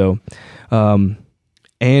 And so,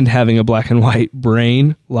 and having a black and white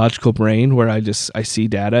brain, logical brain, where I see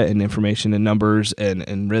data and information and numbers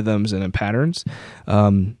and rhythms and patterns,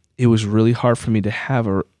 it was really hard for me to have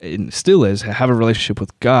and still is, have a relationship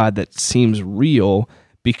with God that seems real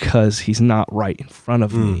because he's not right in front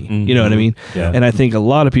of me. You know what I mean? Yeah. And I think a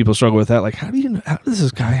lot of people struggle with that. Like, how does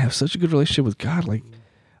this guy have such a good relationship with God? Like,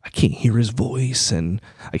 I can't hear his voice and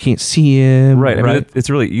I can't see him. Right. I mean,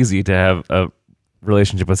 it's really easy to have a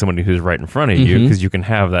relationship with somebody who's right in front of you because you can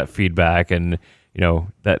have that feedback and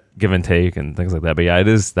that give and take and things like that. But yeah,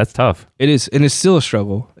 that's tough. It is, and it's still a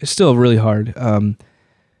struggle. It's still really hard.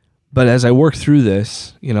 But as I worked through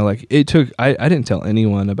this, like, it took, I didn't tell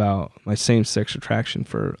anyone about my same-sex attraction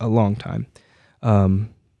for a long time.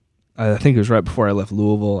 I think it was right before I left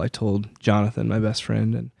Louisville. I told Jonathan, my best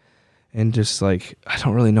friend, and just like, I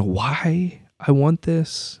don't really know why I want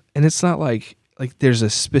this. And it's not like there's a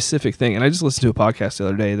specific thing. And I just listened to a podcast the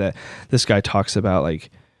other day that this guy talks about,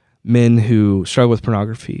 like, men who struggle with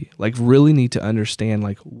pornography, like, really need to understand,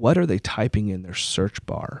 like, what are they typing in their search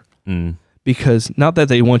bar? Because not that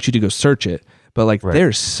they want you to go search it, but like,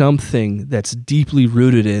 there's something that's deeply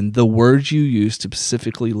rooted in the words you use to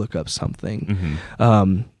specifically look up something.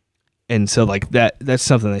 And so, like, that's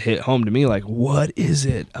something that hit home to me. Like, what is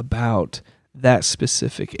it about that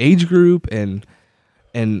specific age group? And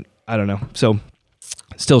I don't know. So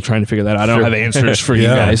still trying to figure that out. I don't have answers for you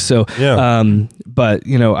guys. So, but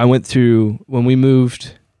I went through, when we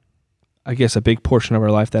moved, I guess a big portion of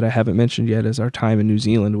our life that I haven't mentioned yet is our time in New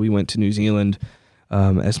Zealand. We went to New Zealand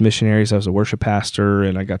as missionaries. I was a worship pastor,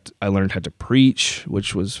 and I learned how to preach,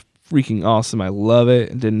 which was freaking awesome. I love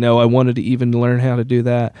it. Didn't know I wanted to even learn how to do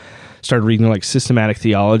that. Started reading like systematic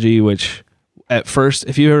theology, which at first,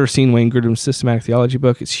 if you've ever seen Wayne Grudem's systematic theology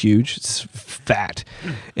book, it's huge. It's fat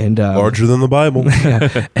and larger than the Bible.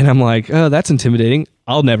 And I'm like, oh, that's intimidating.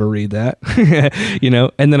 I'll never read that,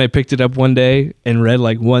 And then I picked it up one day and read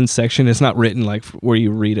like one section. It's not written like where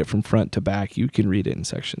you read it from front to back. You can read it in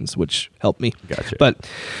sections, which helped me. Gotcha. But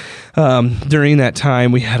during that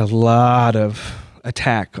time, we had a lot of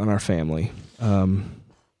attack on our family,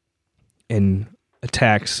 and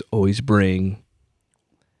attacks always bring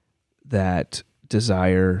that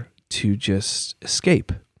desire to just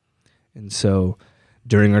escape. And so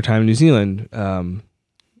during our time in New Zealand,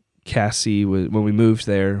 Cassie, when we moved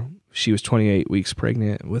there, she was 28 weeks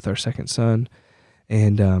pregnant with our second son.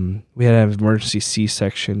 And we had to have an emergency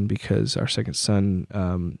C-section because our second son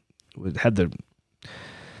had the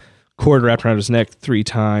cord wrapped around his neck 3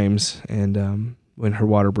 times. And when her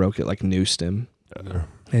water broke, it like noosed him.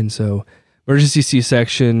 And so emergency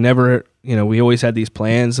C-section, never, we always had these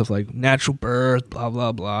plans of like natural birth, blah,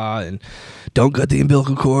 blah, blah, and don't cut the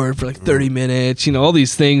umbilical cord for like 30 minutes, all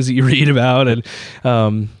these things that you read about.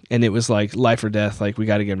 And it was like life or death, like we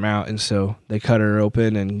got to get him out. And so they cut her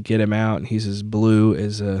open and get him out, and he's as blue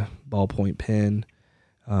as a ballpoint pen.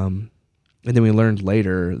 And then we learned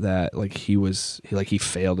later that like he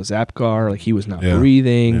failed his APGAR, like he was not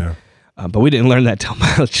breathing. Yeah. But we didn't learn that till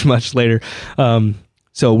much later.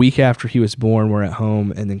 So a week after he was born, we're at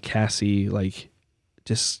home, and then Cassie like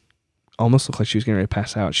just almost looked like she was getting ready to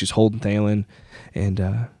pass out. She's holding Thalen,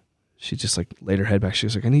 and she just like laid her head back. She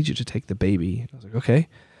was like, "I need you to take the baby." I was like, "Okay,"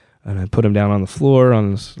 and I put him down on the floor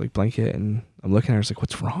on this like blanket, and I'm looking at her. I was like,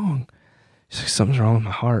 "What's wrong?" She's like, "Something's wrong with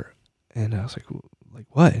my heart," and I was like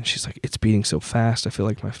what? And she's like, "It's beating so fast. I feel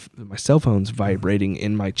like my cell phone's vibrating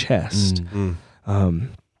in my chest."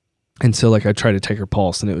 And so like I tried to take her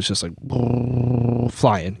pulse, and it was just like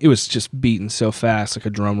flying. It was just beating so fast, like a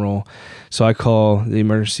drum roll. So I call the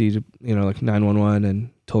emergency to, like 911, and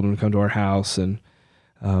told them to come to our house. And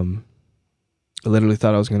I literally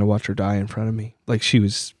thought I was going to watch her die in front of me. Like she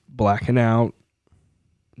was blacking out,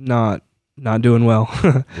 not doing well.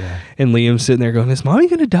 And Liam's sitting there going, "Is mommy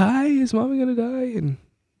going to die? Is mommy going to die?" And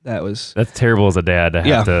That's terrible as a dad to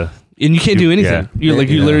have to. And you can't do anything. You're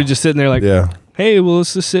literally just sitting there like, hey, well,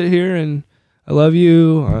 let's just sit here and I love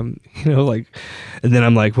you. And then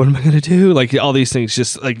I'm like, what am I going to do? Like all these things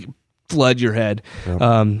just like flood your head.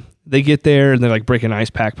 Yep. They get there and they like break an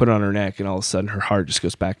ice pack, put it on her neck, and all of a sudden her heart just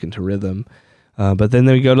goes back into rhythm. But then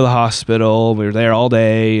they go to the hospital. We were there all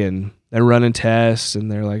day and they're running tests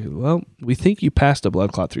and they're like, well, we think you passed a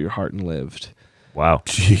blood clot through your heart and lived. Wow.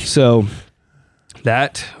 Jeez. So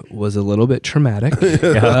that was a little bit traumatic.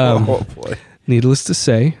 Oh boy. Needless to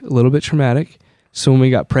say, a little bit traumatic. So when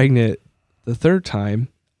we got pregnant the third time,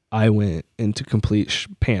 I went into complete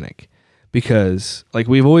panic because like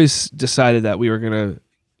we've always decided that we were going to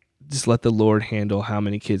just let the Lord handle how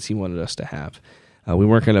many kids he wanted us to have. We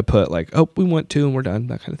weren't going to put like, oh, we want 2 and we're done,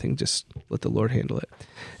 that kind of thing. Just let the Lord handle it.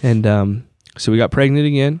 And so we got pregnant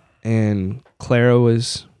again, and Clara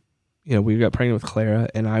was, we got pregnant with Clara,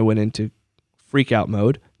 and I went into freak out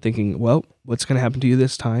mode thinking, well, what's going to happen to you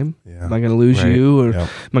this time? Yeah. Am I going to lose you, or Yep. am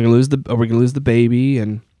I going to lose are we going to lose the baby?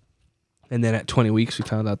 And then at 20 weeks, we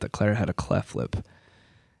found out that Clara had a cleft lip.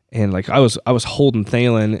 And like I was holding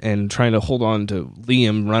Thalen and trying to hold on to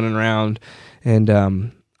Liam running around, and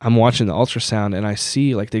I'm watching the ultrasound and I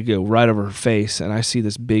see like they go right over her face, and I see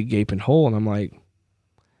this big gaping hole, and I'm like,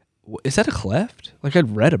 is that a cleft? Like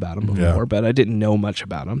I'd read about them before, but I didn't know much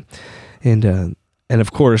about them. And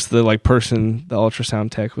of course the like person, the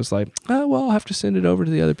ultrasound tech was like, oh, well, I'll have to send it over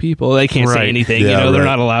to the other people. They can't say anything, they're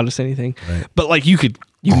not allowed to say anything. Right. But like you could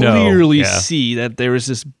clearly see that there was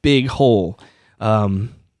this big hole.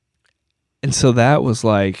 And so that was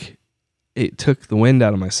like, it took the wind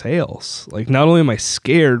out of my sails. Like not only am I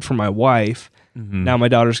scared for my wife, now my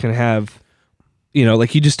daughter's going to have,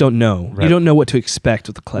 like you just don't know. Right. You don't know what to expect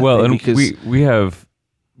with the cleft. Well, and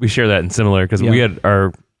we share that in similar because we had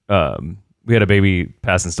we had a baby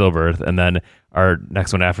pass in stillbirth, and then our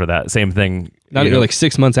next one after that, same thing. Like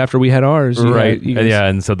 6 months after we had ours, right?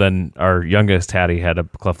 And so then our youngest Hattie had a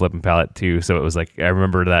cleft lip and palate too. So it was like I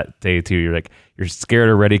remember that day too. You're scared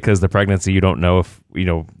already because the pregnancy. You don't know if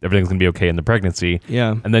everything's gonna be okay in the pregnancy.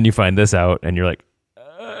 Yeah, and then you find this out, and you're like,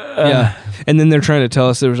 yeah. And then they're trying to tell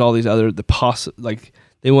us there was all these other like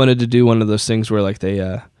they wanted to do one of those things where like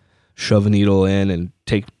they shove a needle in and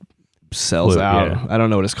take cells out. Yeah. I don't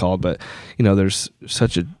know what it's called, but there's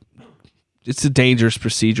it's a dangerous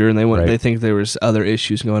procedure, and they think there was other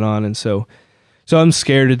issues going on, and so I'm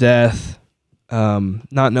scared to death,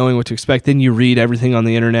 not knowing what to expect. Then you read everything on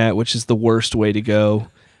the internet, which is the worst way to go,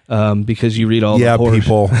 because you read all the horror.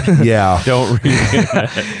 People don't read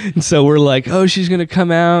it. And so we're like, oh, she's gonna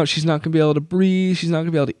come out, she's not gonna be able to breathe, she's not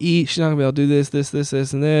gonna be able to eat, she's not gonna be able to do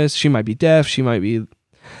this and this. She might be deaf, she might be.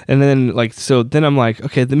 And then then I'm like,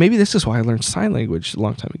 okay, then maybe this is why I learned sign language a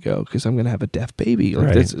long time ago, because I'm going to have a deaf baby.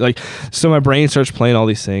 So my brain starts playing all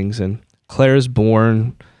these things, and Claire's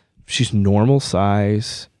born. She's normal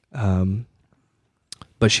size,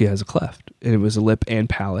 but she has a cleft, and it was a lip and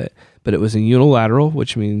palate, but it was a unilateral,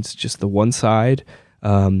 which means just the one side,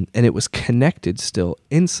 and it was connected still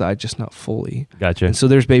inside, just not fully. Gotcha. And so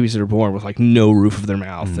there's babies that are born with like no roof of their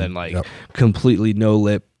mouth and completely no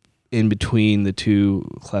lip in between the two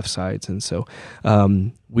cleft sides. And so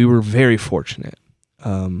we were very fortunate,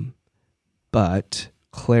 but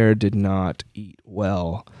Claire did not eat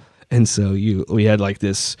well. And so we had like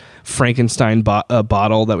this Frankenstein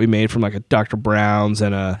bottle that we made from like a Dr. Brown's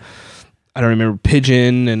and I don't remember,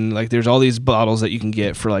 Pigeon, and like there's all these bottles that you can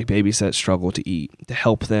get for like babies that struggle to eat to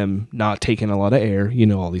help them not take in a lot of air,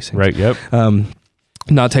 all these things. Right, yep.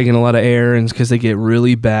 Not taking a lot of air, and because they get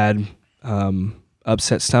really bad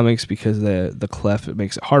upset stomachs because the cleft, it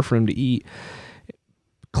makes it hard for him to eat.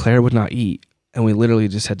 Claire would not eat, and we literally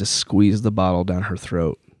just had to squeeze the bottle down her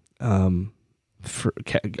throat.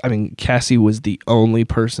 Cassie was the only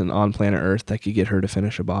person on planet Earth that could get her to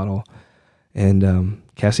finish a bottle, and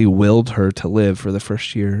Cassie willed her to live for the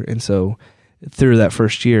first year. And so through that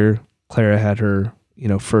first year, Clara had her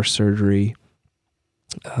first surgery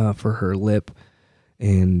for her lip,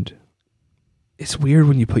 and it's weird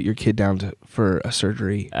when you put your kid down for a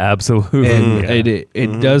surgery. Absolutely. And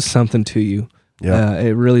it does something to you. Yeah.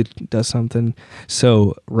 It really does something.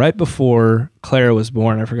 So right before Clara was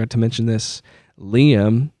born, I forgot to mention this,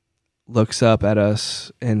 Liam looks up at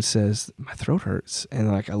us and says, my throat hurts.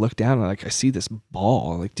 And like I look down and like I see this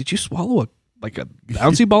ball. Like, did you swallow a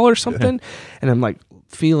bouncy ball or something? And I'm like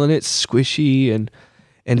feeling it squishy, and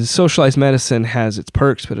socialized medicine has its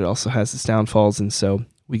perks, but it also has its downfalls. And so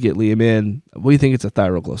we get Liam in. We think it's a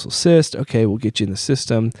thyroglossal cyst. Okay, we'll get you in the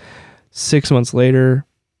system. 6 months later,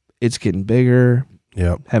 it's getting bigger.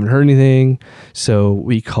 Yep. Haven't heard anything. So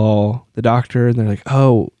we call the doctor, and they're like,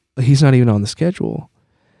 oh, he's not even on the schedule.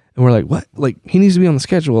 And we're like, what? Like, he needs to be on the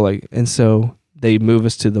schedule. Like, and so they move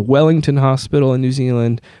us to the Wellington Hospital in New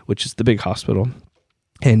Zealand, which is the big hospital.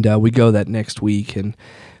 And we go that next week and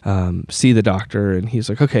see the doctor. And he's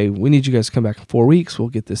like, okay, we need you guys to come back in 4 weeks. We'll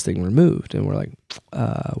get this thing removed. And we're like,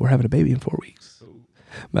 we're having a baby in 4 weeks.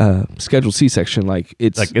 Scheduled C-section, like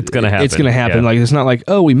it's gonna happen. It's gonna happen. Yeah. Like, it's not like,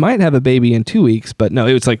 oh, we might have a baby in 2 weeks, but no,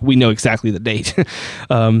 it's like we know exactly the date.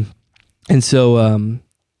 And so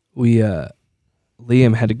we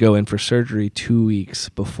Liam had to go in for surgery 2 weeks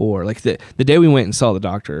before. Like the day we went and saw the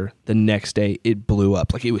doctor, the next day it blew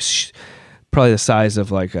up. Like it was probably the size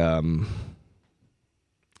of like I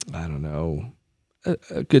don't know,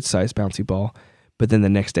 a good sized bouncy ball. But then the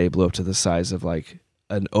next day it blew up to the size of like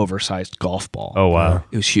an oversized golf ball. Oh wow.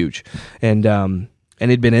 It was huge. And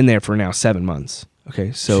it'd been in there for now 7 months.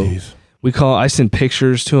 Okay. So Jeez. I send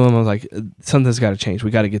pictures to him. I was like, something's got to change.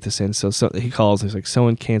 We got to get this in. So he calls and he's like,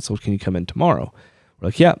 someone canceled. Can you come in tomorrow? We're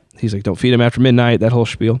like, yeah. He's like, don't feed him after midnight, that whole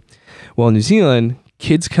spiel. Well, in New Zealand,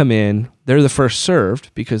 kids come in, they're the first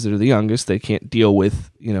served because they're the youngest. They can't deal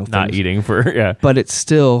with, Not things. eating for, yeah. But it's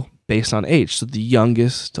still based on age. So the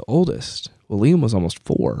youngest to oldest. Well, Liam was almost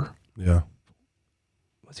 4. Yeah.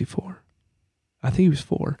 Was he 4? I think he was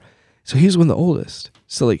 4. So he was one of the oldest.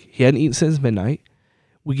 So like he hadn't eaten since midnight.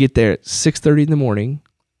 We get there at 6:30 in the morning,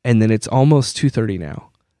 and then it's almost 2:30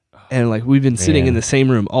 now. And like we've been sitting in the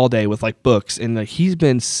same room all day with like books, and like he's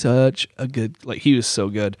been such a good, like he was so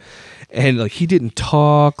good, and like he didn't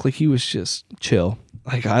talk, like he was just chill.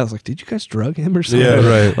 Like I was like, did you guys drug him or something? Yeah,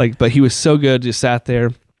 right. Like, but he was so good, just sat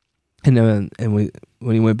there, and then when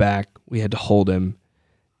he went back, we had to hold him,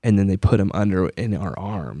 and then they put him under in our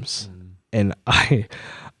arms, and I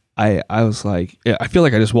was like, I feel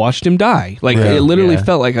like I just watched him die. Like it literally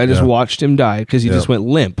felt like I just watched him die because he just went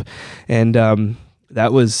limp, and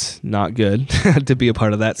that was not good to be a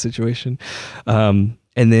part of that situation. And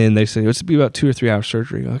then they said it's be about 2 or 3 hour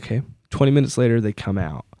surgery. Okay, 20 minutes later they come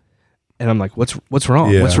out, and I'm like, what's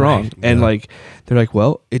wrong? Yeah, what's wrong? right. And Yeah. like they're like,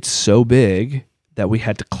 well, it's so big that we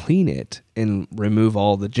had to clean it and remove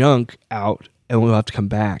all the junk out, and we'll have to come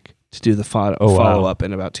back to do the follow up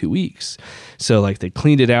in about 2 weeks. So like they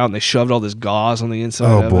cleaned it out and they shoved all this gauze on the inside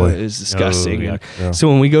Oh, of boy. it. It was disgusting. Oh, yeah. So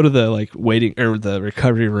when we go to the like waiting or the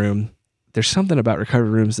recovery room, there's something about recovery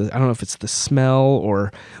rooms that I don't know if it's the smell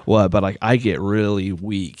or what, but like I get really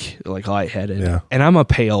weak, like lightheaded. Yeah. And I'm a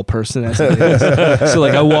pale person as it is. So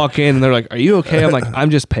like I walk in and they're like, are you okay? I'm like,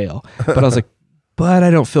 I'm just pale. But I was like, but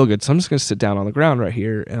I don't feel good. So I'm just going to sit down on the ground right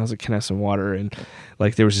here. And I was like, can I have some water? And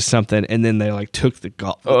like there was just something. And then they like took the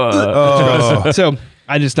Oh. So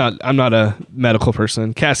I'm not a medical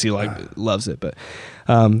person. Cassie loves it. But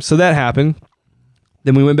so that happened.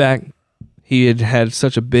 Then we went back. He had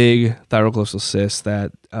such a big thyroglossal cyst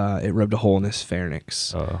that it rubbed a hole in his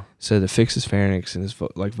pharynx. Oh. So to fix his pharynx and his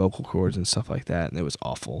vocal cords and stuff like that, and it was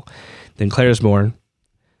awful. Then Claire's born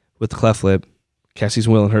with the cleft lip. Cassie's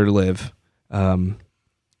willing her to live.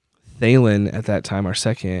 Thalen at that time, our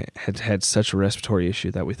second, had such a respiratory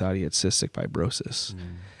issue that we thought he had cystic fibrosis.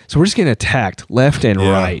 So we're just getting attacked left and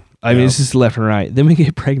Yeah. right. I mean, it's just left and right. Then we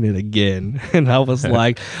get pregnant again. And I was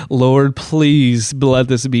like, Lord, please let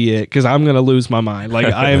this be it, because I'm going to lose my mind.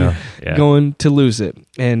 Like, I'm Yeah. going to lose it.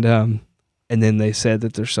 And then they said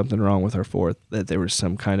that there's something wrong with our fourth, that there was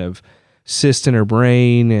some kind of cyst in her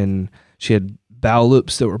brain, and she had bowel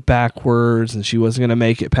loops that were backwards, and she wasn't going to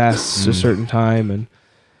make it past a certain time. And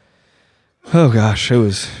oh gosh, it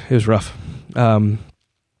was rough. And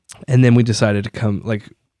then we decided to come, like,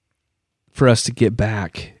 for us to get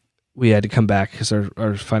back, we had to come back because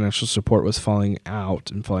our financial support was falling out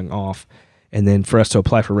and falling off. And then for us to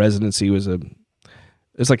apply for residency was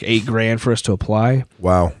like $8,000 for us to apply.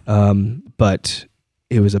 Wow. But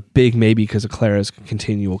it was a big maybe because of Clara's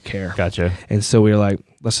continual care. Gotcha. And so we were like,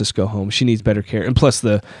 let's just go home. She needs better care. And plus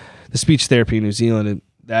the speech therapy in New Zealand,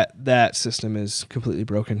 that system is completely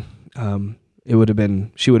broken. She would have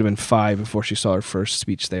been 5 before she saw her first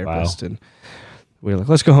speech therapist. Wow. And we were like,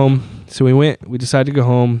 let's go home. So we decided to go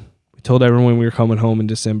home. We told everyone we were coming home in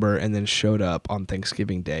December, and then showed up on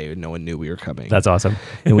Thanksgiving Day, and no one knew we were coming. That's awesome.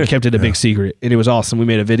 And we kept it a big secret, and it was awesome. We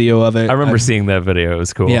made a video of it. I remember seeing that video. It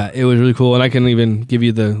was cool. Yeah, it was really cool, and I can even give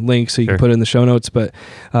you the link so you Sure. can put it in the show notes. But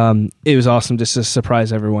it was awesome just to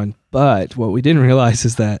surprise everyone. But what we didn't realize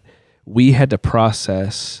is that we had to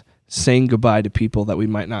process saying goodbye to people that we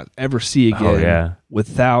might not ever see again, Oh, yeah.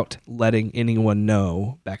 without letting anyone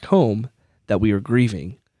know back home that we were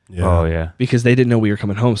grieving, Yeah. Oh, yeah. because they didn't know we were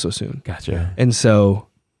coming home so soon. Gotcha. And so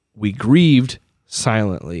we grieved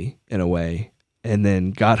silently in a way, and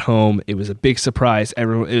then got home. It was a big surprise.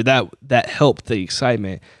 Everyone that helped the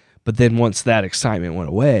excitement. But then once that excitement went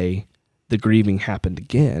away, the grieving happened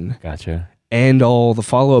again. Gotcha. And all the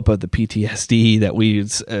follow-up of the PTSD that we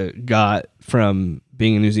got from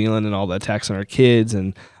being in New Zealand and all the attacks on our kids,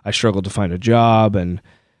 and I struggled to find a job, and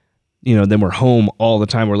then we're home all the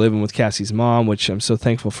time. We're living with Cassie's mom, which I'm so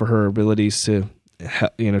thankful for her abilities to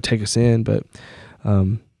take us in, but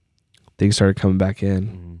things started coming back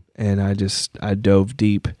in, and I dove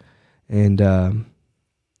deep, and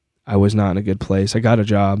I was not in a good place. I got a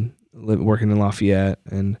job working in Lafayette,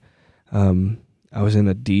 and I was in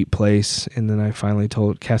a deep place, and then I finally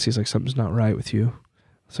told Cassie's like, something's not right with you.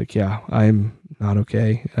 It's like, yeah, I'm not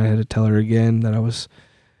okay. I had to tell her again that I was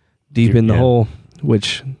deep in the hole,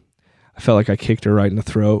 which I felt like I kicked her right in the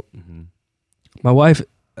throat. Mm-hmm. My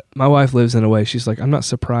wife lives in a way, she's like, I'm not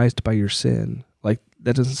surprised by your sin. Like,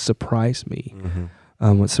 that doesn't surprise me.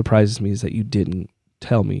 Mm-hmm. What surprises me is that you didn't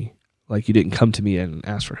tell me, like you didn't come to me and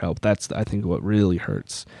ask for help. That's, I think, what really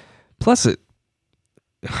hurts. Plus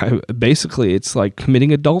basically it's like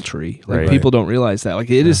committing adultery. Like, people don't realize that.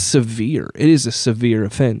 Like, it is severe. It is a severe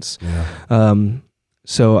offense. Yeah.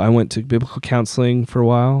 So I went to biblical counseling for a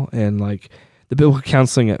while, and like the biblical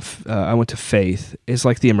counseling I went to Faith is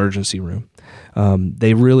like the emergency room.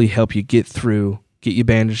 They really help you get through, get you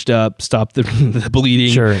bandaged up, stop the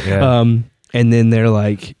bleeding. Sure. Yeah. And then they're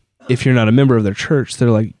like, if you're not a member of their church,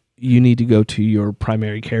 they're like, you need to go to your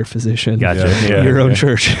primary care physician, your own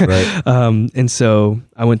church. Right. And so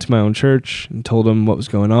I went to my own church and told them what was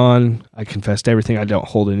going on. I confessed everything. I don't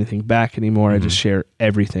hold anything back anymore. Mm-hmm. I just share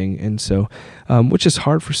everything. And so, which is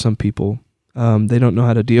hard for some people. They don't know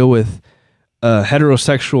how to deal with a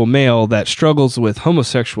heterosexual male that struggles with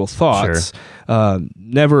homosexual thoughts,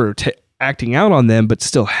 never acting out on them, but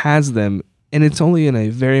still has them. And it's only in a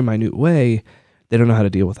very minute way. They don't know how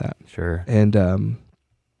to deal with that. Sure. And,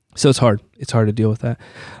 so it's hard. It's hard to deal with that.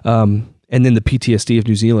 And then the PTSD of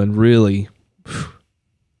New Zealand really,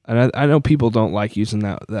 and I know people don't like using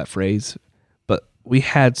that phrase, but we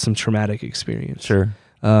had some traumatic experience. Sure.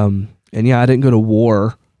 And yeah, I didn't go to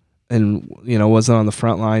war and, wasn't on the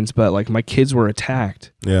front lines, but like my kids were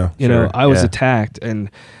attacked. Yeah. I was attacked,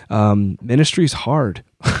 and ministry's hard.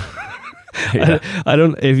 I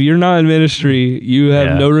don't, if you're not in ministry, you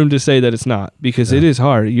have no room to say that it's not, because it is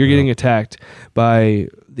hard. You're getting attacked by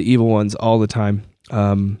the evil ones all the time.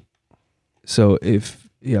 So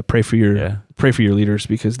pray for your leaders,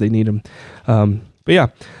 because they need them. But yeah,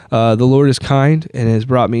 the Lord is kind and has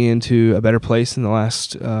brought me into a better place in the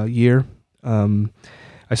last year. I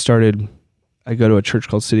go to a church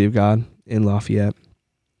called City of God in Lafayette.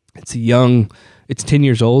 It's 10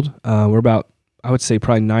 years old. We're about, I would say,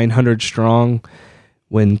 probably 900 strong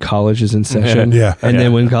when college is in session.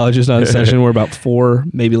 Then when college is not in session, we're about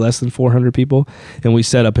maybe less than 400 people. And we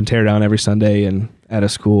set up and tear down every Sunday and at a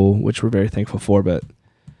school, which we're very thankful for. But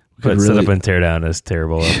set up and tear down is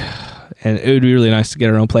terrible. And it would be really nice to get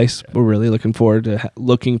our own place. We're really looking forward to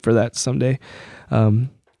looking for that someday.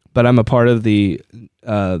 But I'm a part of the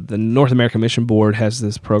North American Mission Board has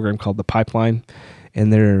this program called The Pipeline.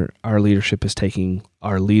 And our leadership is taking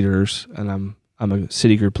our leaders, and I'm a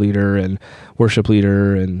city group leader and worship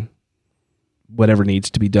leader and whatever needs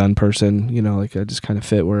to be done person, like I just kind of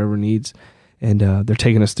fit wherever needs. And they're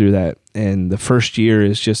taking us through that. And the first year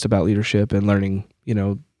is just about leadership and learning,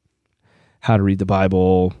 how to read the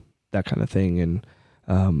Bible, that kind of thing,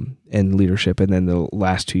 and leadership. And then the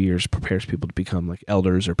last 2 years prepares people to become like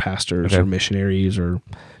elders or pastors or missionaries or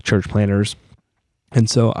church planners. And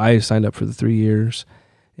so I signed up for the 3 years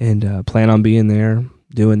and plan on being there,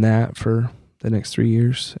 doing that for the next 3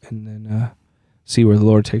 years, and then see where the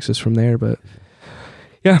Lord takes us from there. But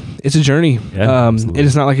yeah, it's a journey.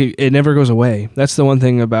 It's not like it never goes away. That's the one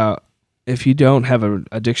thing about, if you don't have an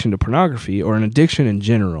addiction to pornography or an addiction in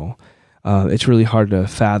general, it's really hard to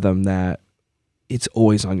fathom that it's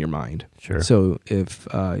always on your mind. Sure. So if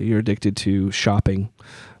you're addicted to shopping,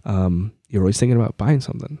 you're always thinking about buying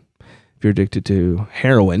something. If you're addicted to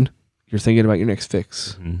heroin, you're thinking about your next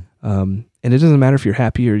fix. Mm-hmm. And it doesn't matter if you're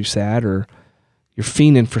happy or you're sad or you're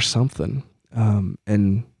fiending for something.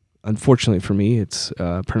 And unfortunately for me, it's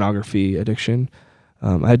pornography addiction.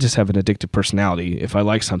 I just have an addictive personality. If I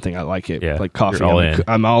like something, I like it. Yeah, like coffee,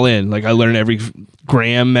 I'm all in. Like, I learn every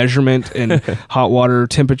gram measurement and hot water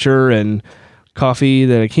temperature and coffee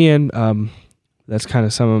that I can. That's kind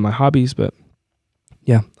of some of my hobbies, but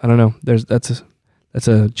yeah, I don't know. That's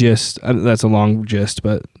a gist. That's a long gist,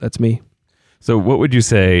 but that's me. So what would you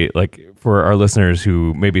say, like, for our listeners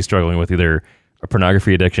who may be struggling with either a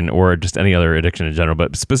pornography addiction or just any other addiction in general,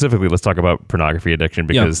 but specifically let's talk about pornography addiction,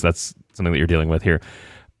 because that's something that you're dealing with here.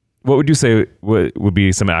 What would you say would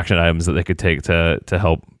be some action items that they could take to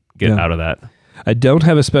help get out of that? I don't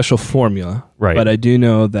have a special formula, Right. but I do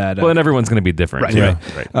know that. Well, and everyone's going to be different. Right,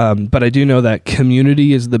 too. right. But I do know that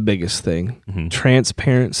community is the biggest thing. Mm-hmm.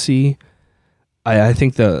 Transparency. I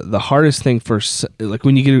think the hardest thing for, like,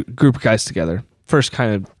 when you get a group of guys together, first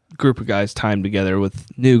kind of group of guys time together with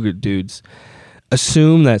new dudes,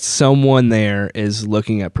 assume that someone there is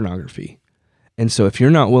looking at pornography. And so if you're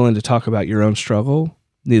not willing to talk about your own struggle,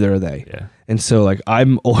 neither are they. Yeah. And so, like,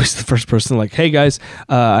 I'm always the first person, like, hey guys,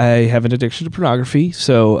 I have an addiction to pornography,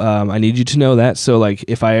 so I need you to know that. So, like,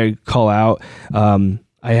 if I call out,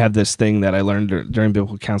 I have this thing that I learned during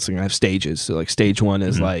biblical counseling. I have stages. So, like, stage one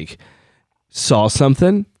is like, saw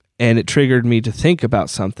something and it triggered me to think about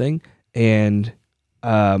something, and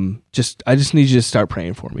I just need you to start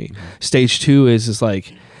praying for me. Stage two is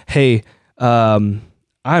like, hey, I'm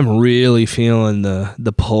really feeling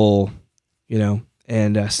the pull, you know.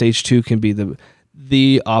 And stage two can be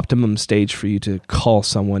the optimum stage for you to call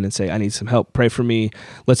someone and say, I need some help. Pray for me.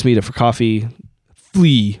 Let's meet up for coffee.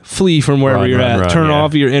 Flee from wherever you're at. Turn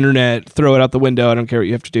off your internet. Throw it out the window. I don't care what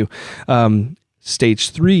you have to do.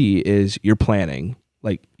 Stage three is you're planning.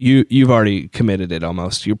 Like, you've already committed it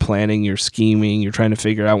almost. You're planning, you're scheming, you're trying to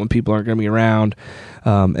figure out when people aren't going to be around.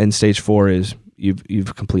 And stage four is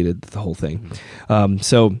you've completed the whole thing.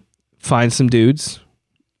 So find some dudes.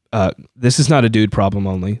 This is not a dude problem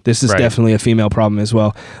only. This is definitely a female problem as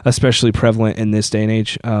well, especially prevalent in this day and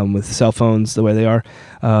age with cell phones the way they are.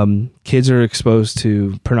 Kids are exposed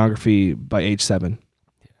to pornography by age 7.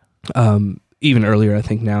 Even earlier, I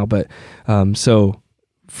think now. But so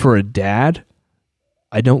for a dad,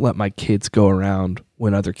 I don't let my kids go around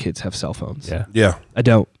when other kids have cell phones. Yeah. I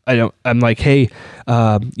don't. I'm like, hey,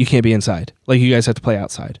 you can't be inside. Like, you guys have to play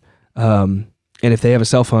outside. And if they have a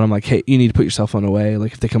cell phone, I'm like, hey, you need to put your cell phone away.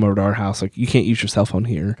 Like, if they come over to our house, like, you can't use your cell phone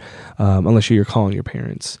here unless you're calling your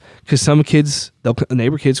parents. Because some kids,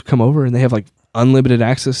 neighbor kids come over and they have, like, unlimited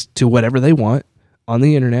access to whatever they want on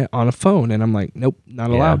the internet on a phone. And I'm like, nope, not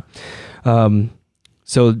allowed.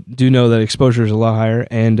 So do know that exposure is a lot higher.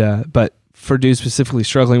 And but for dudes specifically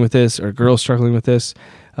struggling with this, or girls struggling with this,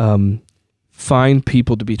 find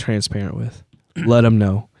people to be transparent with. Let them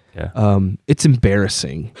know. Yeah. It's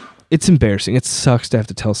embarrassing. It's embarrassing. It sucks to have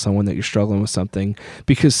to tell someone that you're struggling with something,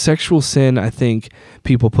 because sexual sin, I think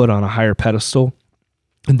people put on a higher pedestal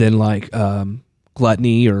than, like,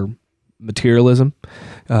 gluttony or materialism.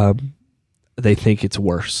 They think it's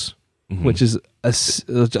worse, which is a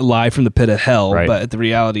lie from the pit of hell. Right. But the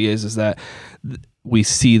reality is that we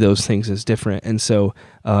see those things as different. And so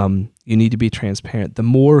you need to be transparent. The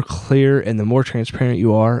more clear and the more transparent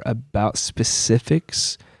you are about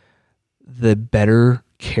specifics, the better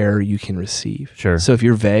care you can receive. Sure. So if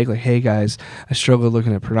you're vague, like, hey guys, I struggled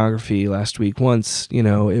looking at pornography last week once, you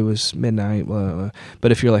know, it was midnight, blah, blah, blah.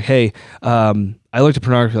 But if you're like, hey, I looked at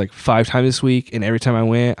pornography like 5 times this week, and every time I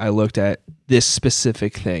went, I looked at this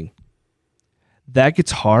specific thing. That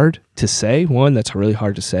gets hard to say. One, that's really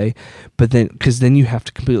hard to say, but then, because then you have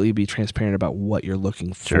to completely be transparent about what you're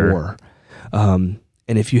looking for. Sure. And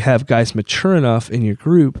if you have guys mature enough in your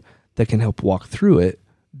group that can help walk through it,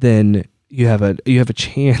 then you have a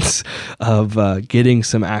chance of getting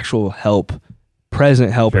some actual help,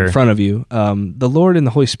 present help in front of you. The Lord and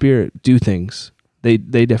the Holy Spirit do things. They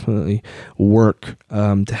definitely work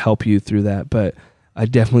to help you through that. But I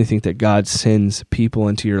definitely think that God sends people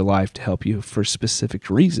into your life to help you for specific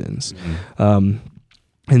reasons. And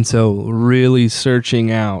so really searching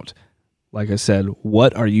out, like I said,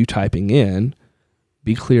 what are you typing in?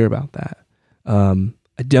 Be clear about that.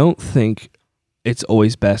 I don't think it's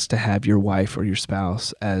always best to have your wife or your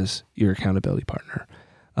spouse as your accountability partner.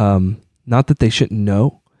 Not that they shouldn't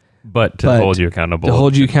know, but to hold you accountable. To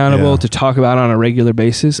hold you accountable, to talk about on a regular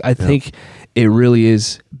basis. I think it really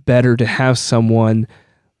is better to have someone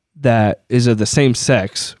that is of the same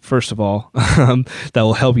sex, first of all, that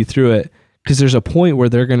will help you through it. Because there's a point where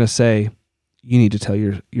they're going to say, you need to tell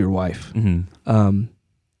your wife.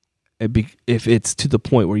 If it's to the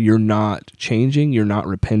point where you're not changing, you're not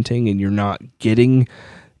repenting, and you're not getting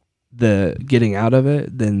out of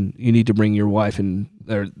it, then you need to bring your wife, and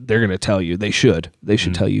they're going to tell you. They should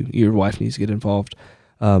tell you. Your wife needs to get involved,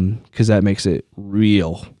 because that makes it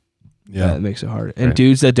real. Yeah, that makes it hard. And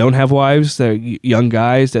dudes that don't have wives, that young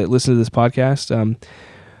guys that listen to this podcast,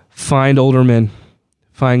 find older men,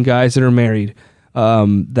 find guys that are married,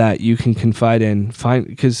 that you can confide in.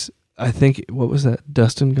 Because I think, what was that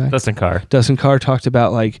Dustin guy? Dustin Carr talked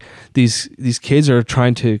about, like, these kids are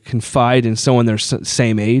trying to confide in someone their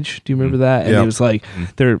same age. Do you remember that? And it was like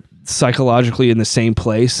they're psychologically in the same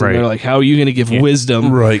place, and they're like, how are you going to give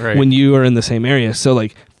wisdom when you are in the same area? So,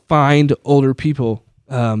 like, find older people,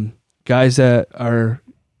 guys that are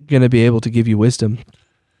going to be able to give you wisdom.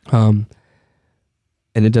 And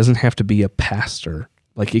it doesn't have to be a pastor.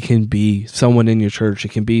 Like, it can be someone in your church.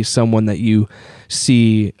 It can be someone that you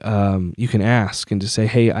see, you can ask and just say,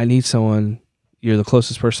 hey, I need someone. You're the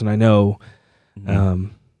closest person I know.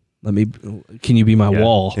 Can you be my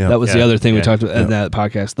wall? Yeah. That was the other thing we talked about in Yeah. that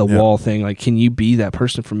podcast, the wall thing. Like, can you be that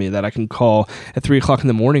person for me that I can call at 3:00 in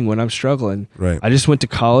the morning when I'm struggling? Right. I just went to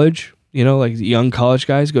college, like young college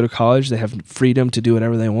guys go to college. They have freedom to do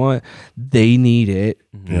whatever they want. They need it.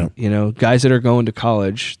 Yeah. Guys that are going to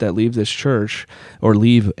college that leave this church or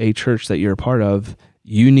leave a church that you're a part of,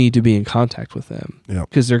 you need to be in contact with them. Yeah.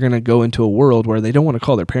 Because they're going to go into a world where they don't want to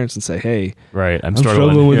call their parents and say, hey, Right. I'm I'm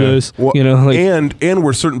struggling with this. Well, like, and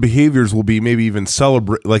where certain behaviors will be maybe even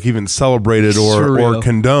celebrated or Surreal.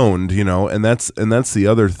 condoned, and that's the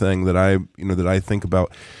other thing that I think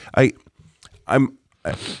about.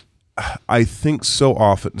 I think so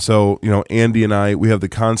often. So, Andy and I, we have the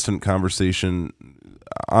constant conversation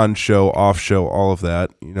on show, off show, all of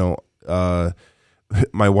that.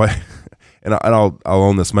 My wife, and I'll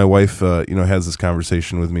own this. My wife, has this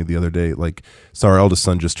conversation with me the other day. Like, so our eldest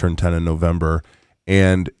son just turned 10 in November,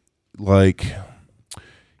 and like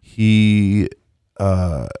he's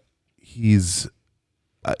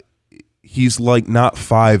like not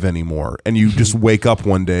 5 anymore, and you just wake up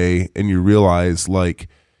one day and you realize like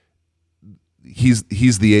he's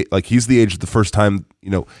the age of the first time,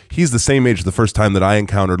 he's the same age the first time that I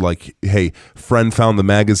encountered, like, hey, friend found the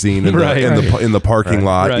magazine in the parking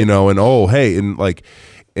lot, and oh, hey, and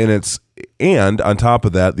on top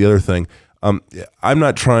of that, the other thing, I'm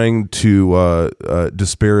not trying to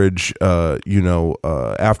disparage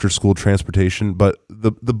after school transportation, but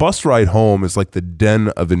the bus ride home is like the den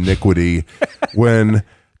of iniquity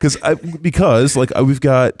because we've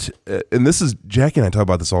got, and this is, Jackie and I talk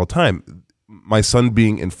about this all the time. My son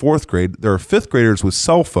being in 4th grade, there are 5th graders with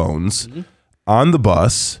cell phones on the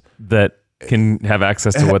bus that can have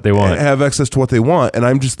access to what they want. And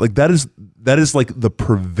I'm just like, that is like the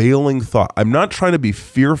prevailing thought. I'm not trying to be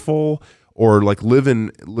fearful or like live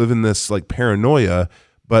in this like paranoia,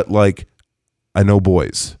 but like, I know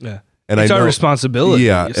boys. Yeah. And it's I know our responsibility.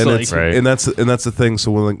 Yeah. It's and like, it's and that's the thing.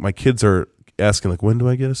 So when like my kids are asking like, when do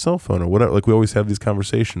I get a cell phone or whatever, like we always have these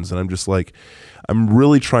conversations, and I'm just like, I'm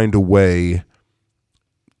really trying to weigh,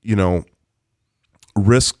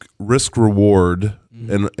 risk reward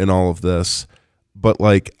in all of this. But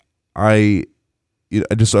like, I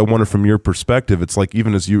wonder from your perspective, it's like,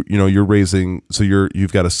 even as you're raising, so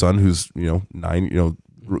you've got a son who's 9,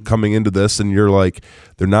 coming into this, and you're like,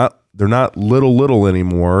 they're not little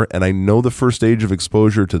anymore, and I know the first age of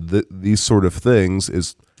exposure to these sort of things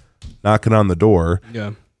is knocking on the door.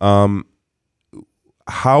 Yeah.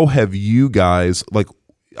 How have you guys, like,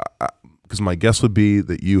 because my guess would be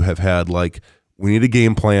that you have had like, we need a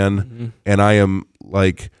game plan, and I am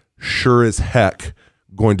like sure as heck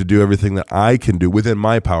going to do everything that I can do within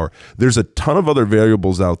my power. There's a ton of other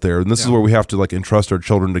variables out there, and this is where we have to like entrust our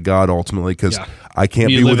children to God ultimately, because I can't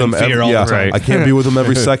be with them every Right. I can't be with them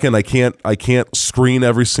every second. I can't screen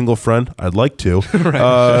every single friend. I'd like to,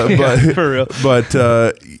 but for real. But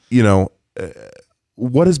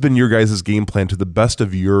what has been your guys' game plan to the best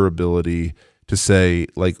of your ability to say,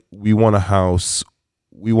 like, we want a house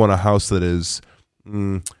that is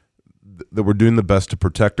that we're doing the best to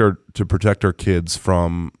protect our kids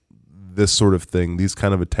from this sort of thing, these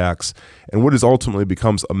kind of attacks, and what is ultimately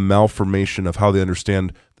becomes a malformation of how they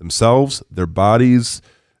understand themselves, their bodies.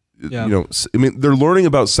 Yeah. I mean, they're learning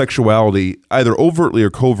about sexuality either overtly or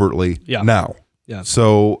covertly now. Yeah.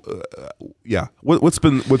 So, what's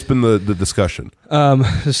been the discussion?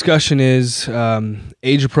 Discussion is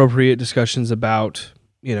age appropriate discussions about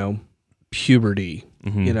puberty.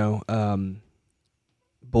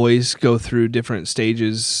 Boys go through different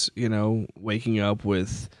stages. Waking up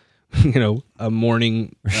with a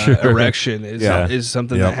morning erection is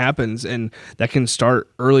something that happens, and that can start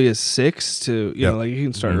early as 6 to like you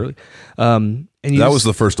can start early. And that was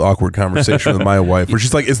the first awkward conversation with my wife, where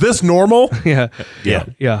she's like, "Is this normal?" Yeah.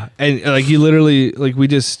 And like you literally, like we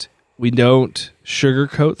don't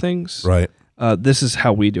sugarcoat things. Right. This is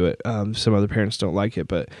how we do it. Some other parents don't like it,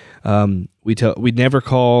 but we never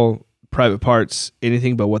call private parts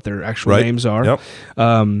anything but what their actual names are. Yep.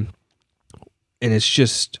 And it's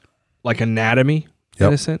just like anatomy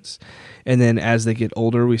in a sense. And then as they get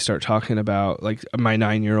older, we start talking about, like, my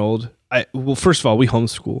 9-year-old. First of all, we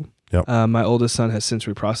homeschool. Yep. My oldest son has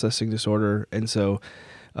sensory processing disorder, and so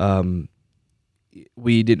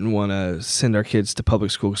we didn't want to send our kids to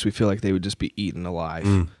public school because we feel like they would just be eaten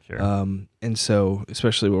alive. Sure. And so,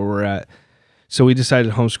 especially where we're at, so we decided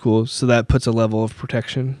to homeschool. So that puts a level of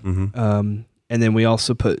protection. And then we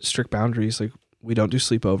also put strict boundaries. Like, we don't do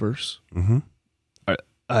sleepovers. Mm-hmm.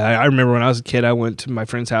 I remember when I was a kid, I went to my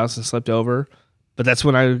friend's house and slept over, but that's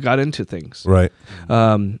when I got into things. Right.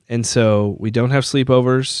 And so we don't have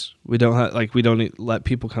sleepovers. We don't let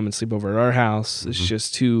people come and sleep over at our house. It's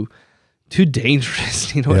just too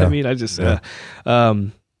dangerous. You know what I mean? I just,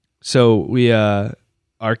 so we,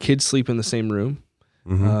 our kids sleep in the same room.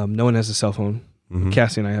 No one has a cell phone.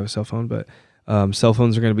 Cassie and I have a cell phone, but cell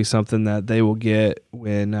phones are going to be something that they will get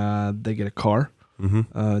when they get a car.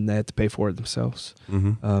 And they have to pay for it themselves,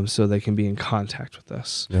 so they can be in contact with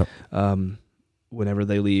us whenever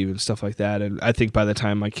they leave and stuff like that. And I think by the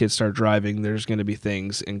time my kids start driving, there's going to be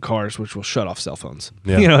things in cars which will shut off cell phones.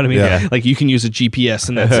 You know what I mean? Yeah. Like, you can use a GPS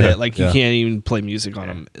and that's it. Like, you can't even play music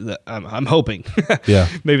on them. I'm hoping.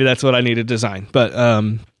 Maybe that's what I need to design. But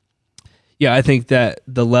yeah, I think that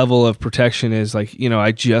the level of protection is like,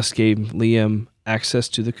 I just gave Liam access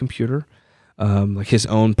to the computer. Like his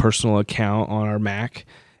own personal account on our Mac,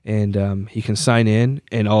 and he can sign in,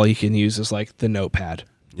 and all he can use is like the notepad.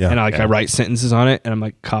 And I write sentences on it, and I'm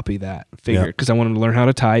like, copy that, figure it, because I want him to learn how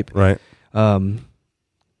to type. Right. And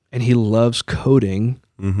he loves coding.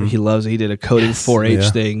 He did a coding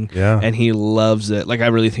 4-H thing, and he loves it. Like, I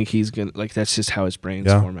really think he's gonna, like, that's just how his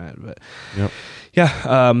brain's formatted. But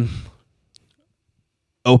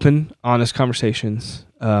open, honest conversations.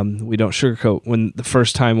 We don't sugarcoat. When the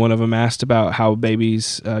first time one of them asked about how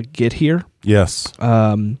babies get here,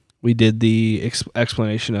 we did the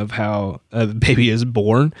explanation of how a baby is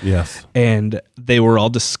born. And they were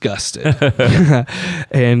all disgusted.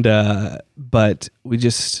 And but we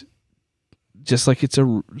just like it's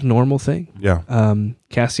a normal thing.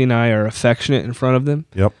 Cassie and I are affectionate in front of them.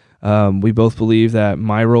 We both believe that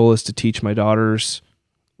my role is to teach my daughters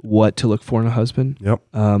what to look for in a husband,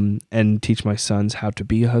 and teach my sons how to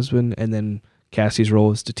be a husband. And then Cassie's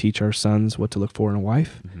role is to teach our sons what to look for in a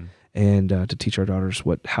wife, and to teach our daughters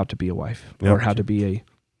how to be a wife, or how to be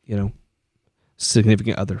a,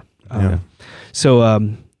 significant other.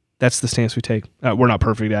 So that's the stance we take. We're not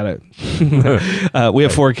perfect at it. We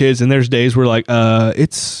have 4 kids, and there's days we're like,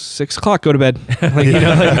 it's 6 o'clock, go to bed. We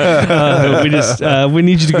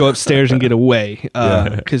need you to go upstairs and get away.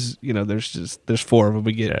 Cause there's 4 of them.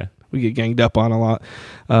 We get ganged up on a lot.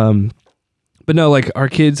 But no, like, our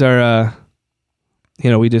kids are,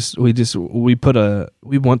 we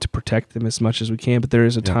want to protect them as much as we can, but there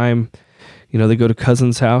is a time, they go to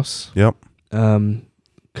cousin's house.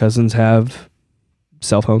 Cousins have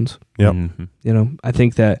cell phones. I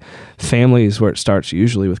think that family is where it starts,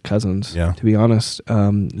 usually with cousins, to be honest,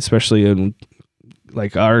 especially in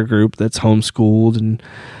like our group that's homeschooled and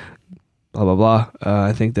blah blah blah.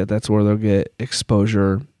 I think that's where they'll get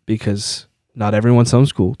exposure, because not everyone's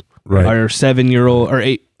homeschooled. Our 7-year-old or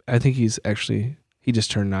 8, I think he just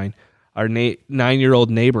turned 9. Our 9-year-old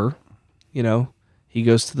neighbor, he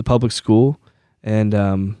goes to the public school, and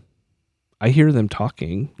I hear them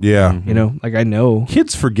talking. Like, I know.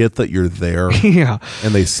 Kids forget that you're there.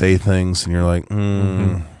 And they say things, and you're like,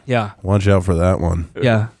 watch out for that one.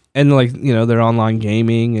 And like, they're online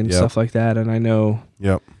gaming and stuff like that. And I know,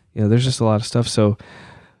 there's just a lot of stuff. So,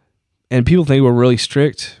 and people think we're really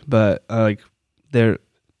strict, but like, they'll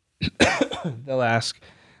ask,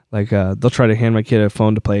 like, they'll try to hand my kid a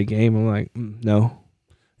phone to play a game. I'm like, no.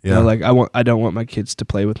 Like, I don't want my kids to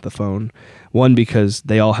play with the phone. One, because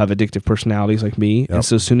they all have addictive personalities like me, and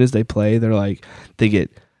so as soon as they play, they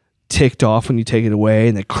get ticked off when you take it away,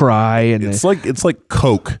 and they cry, and it's like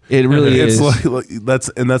Coke. It really is. Like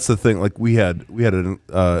that's the thing. Like, we had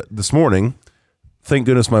this morning. Thank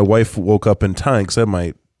goodness my wife woke up in time, because I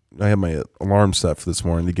had my alarm set for this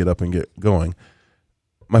morning to get up and get going.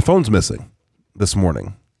 My phone's missing this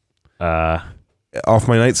morning, off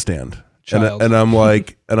my nightstand. And I'm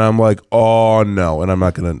like, oh no, and I'm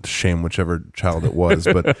not going to shame whichever child it was,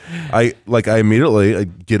 but I immediately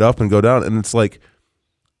get up and go down, and it's like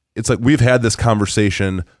we've had this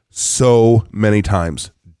conversation so many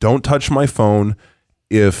times. Don't touch my phone.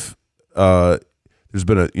 If there's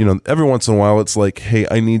been every once in a while, it's like, hey,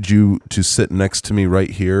 I need you to sit next to me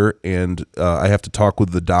right here, and I have to talk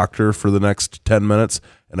with the doctor for the next 10 minutes,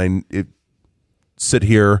 and sit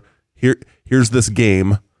here. Here's this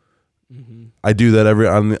game. I do that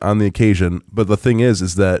on the occasion, but the thing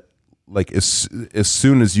is that, like, as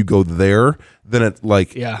soon as you go there, then it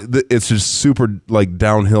it's just super, like,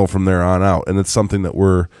 downhill from there on out, and it's something that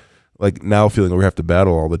we're, like, now feeling like we have to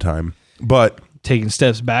battle all the time. But taking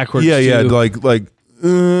steps backwards.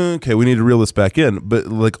 Okay, we need to reel this back in. But,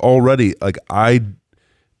 like, already, like,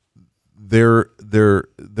 there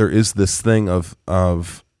is this thing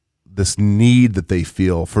of this need that they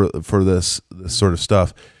feel for this sort of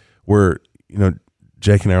stuff, where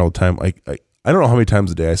Jackie and I all the time. I don't know how many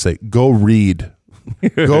times a day I say, "Go read,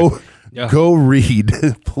 go read,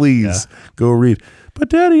 please go read." But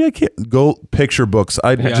Daddy, I can't go picture books.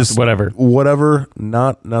 I just whatever.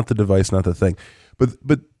 Not the device, not the thing.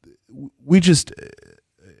 But we just,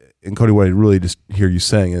 and Cody, what I really just hear you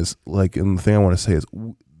saying is like, and the thing I want to say is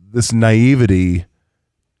this naivety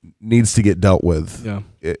needs to get dealt with,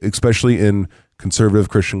 especially in conservative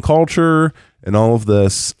Christian culture and all of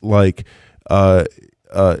this. Like,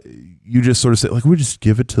 you just sort of say, like, we just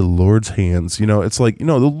give it to the Lord's hands. It's like, the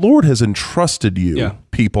Lord has entrusted you,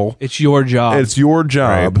 people. It's your job. It's your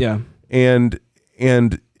job. Right. Yeah. And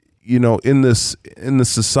in this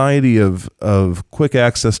society of quick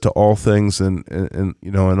access to all things and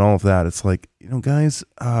all of that, it's like, guys,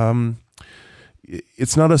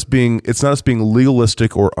 it's not us being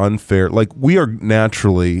legalistic or unfair. Like, we are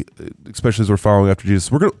naturally, especially as we're following after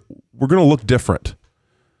Jesus, we're gonna look different.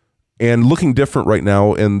 And looking different right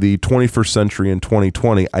now in the 21st century in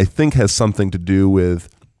 2020, I think has something to do with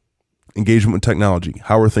engagement with technology,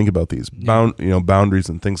 how we're thinking about these boundaries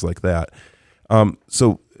and things like that.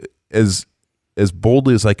 So as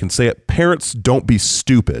boldly as I can say it, parents, don't be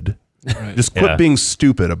stupid. Right. Just quit being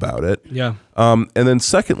stupid about it. Yeah. And then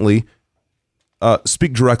secondly,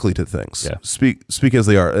 speak directly to things. Yeah. Speak as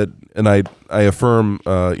they are. And I affirm,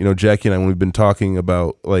 Jackie and I, when we've been talking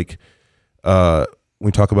about like, when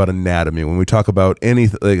we talk about anatomy, when we talk about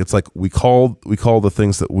anything, like, it's like we call the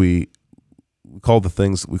things that we call the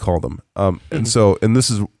things we call them. And this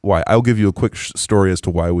is why I'll give you a quick story as to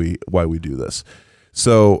why we do this.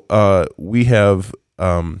 So we have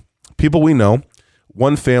people we know.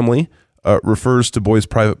 One family refers to boys'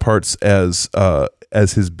 private parts as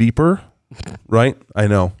his beeper. Right? I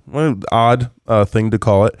know. Odd thing to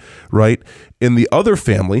call it, right? In the other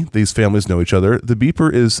family, these families know each other, the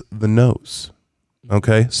beeper is the nose.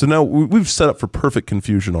 Okay? So now we've set up for perfect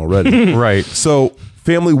confusion already. Right. So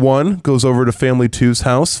family 1 goes over to family 2's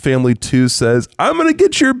house. Family 2 says, "I'm going to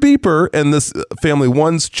get your beeper." And this family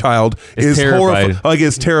 1's child is horrified. Like,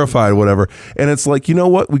 is terrified, whatever. And it's like, you know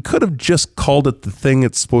what? We could have just called it the thing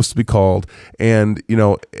it's supposed to be called. And,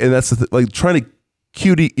 and that's the like trying to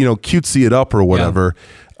cutesy it up or whatever.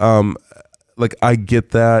 Yeah. Like, I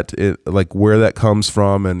get that, like where that comes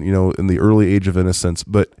from, and in the early age of innocence,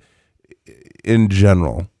 but in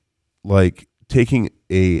general, like taking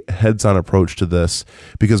a heads-on approach to this,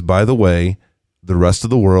 because by the way, the rest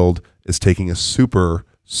of the world is taking a super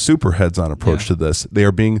heads-on approach to this. They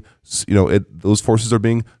are being, those forces are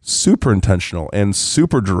being super intentional and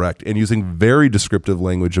super direct and using very descriptive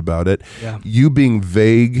language about it. Yeah. You being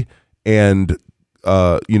vague and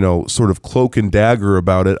sort of cloak and dagger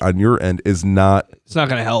about it on your end is not. It's not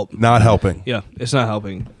going to help. Not helping. Yeah, it's not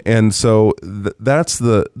helping. And so that's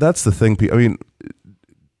the thing. I mean,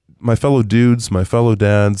 my fellow dudes, my fellow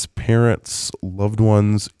dads, parents, loved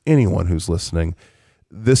ones, anyone who's listening,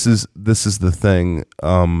 this is the thing.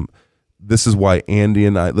 This is why Andy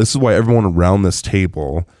and I. This is why everyone around this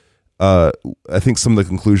table. I think some of the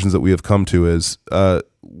conclusions that we have come to is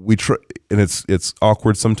we try, and it's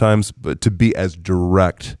awkward sometimes, but to be as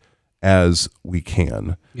direct as we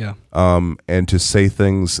can. Yeah. And to say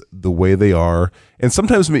things the way they are. And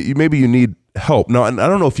sometimes maybe you need help. Now, and I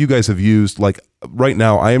don't know if you guys have used, like, right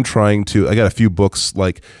now I got a few books,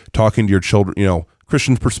 like talking to your children,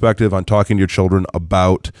 Christian perspective on talking to your children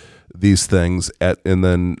about these things and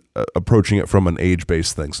then approaching it from an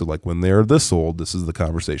age-based thing. So like when they're this old, this is the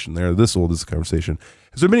conversation. They're this old, this is the conversation.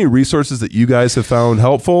 Is there many resources that you guys have found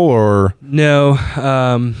helpful or? No.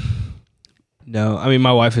 No. I mean,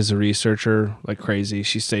 my wife is a researcher like crazy.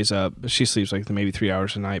 She stays up. She sleeps like maybe 3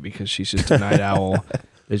 hours a night because she's just a night owl.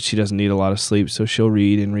 That she doesn't need a lot of sleep. So she'll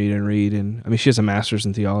read and read and read. And I mean, she has a master's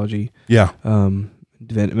in theology. Yeah.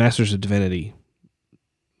 Master's of divinity.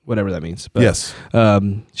 Whatever that means. But, yes.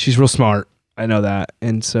 She's real smart. I know that.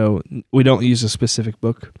 And so we don't use a specific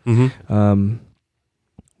book. Mm-hmm.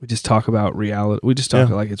 We just talk about reality. We just talk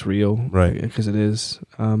like it's real. Right. Because it is.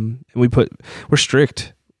 And we're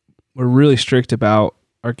strict. We're really strict about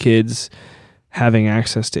our kids having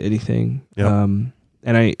access to anything. Yep.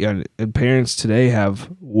 And parents today have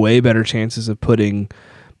way better chances of putting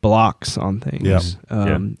blocks on things.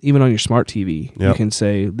 Even on your smart TV, you can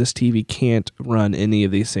say this TV can't run any of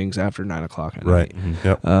these things after 9 o'clock at night.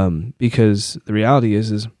 Mm-hmm. Because the reality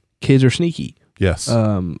is kids are sneaky. Yes.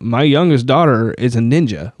 My youngest daughter is a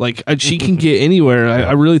ninja. Like, she can get anywhere.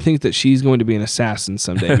 I really think that she's going to be an assassin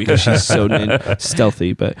someday because she's so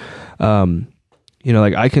stealthy. But,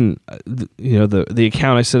 like I can, the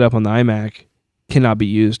account I set up on the iMac cannot be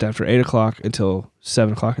used after 8 o'clock until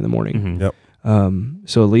 7 o'clock in the morning. Mm-hmm. Yep.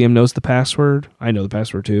 So Liam knows the password. I know the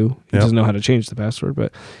password too. He Yep. doesn't know how to change the password,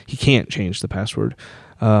 but he can't change the password.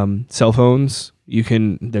 Cell phones,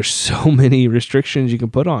 there's so many restrictions you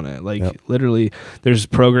can put on it. Like Yep. literally there's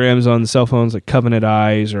programs on the cell phones like Covenant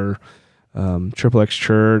Eyes or Triple X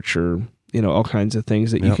Church or, all kinds of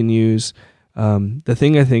things that you Yep. can use. The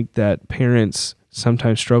thing I think that parents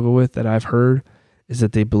sometimes struggle with that I've heard is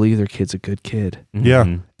that they believe their kid's a good kid. Yeah.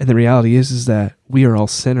 Mhm. And the reality is that we are all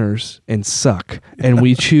sinners and suck, and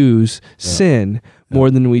we choose sin more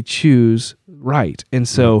than we choose right. And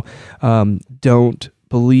so don't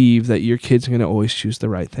believe that your kid's going to always choose the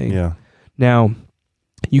right thing. Yeah. Now,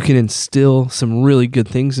 you can instill some really good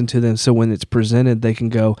things into them so when it's presented, they can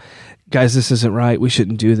go, guys, this isn't right. We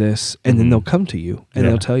shouldn't do this. And then they'll come to you and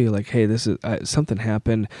they'll tell you like, hey, this is something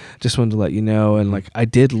happened. Just wanted to let you know. And like, I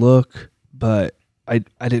did look, but I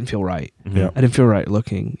didn't feel right. Yeah. I didn't feel right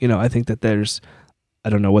looking. I think that I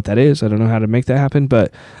don't know what that is. I don't know how to make that happen,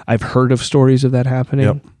 but I've heard of stories of that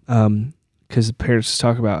happening. Because parents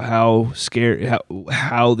talk about how scary,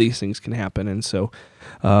 how these things can happen. And so,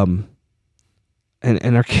 and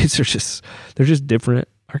our kids they're just different.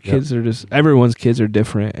 Our kids are everyone's kids are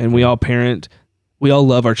different. And we all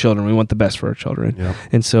love our children. We want the best for our children. Yep.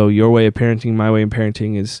 And so your way of parenting, my way of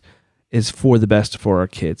parenting is for the best for our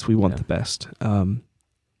kids. We want the best.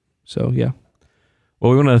 So yeah.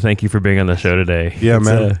 Well, we want to thank you for being on the show today. Yeah,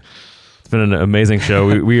 man. It's been an amazing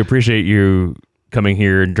show. We appreciate you coming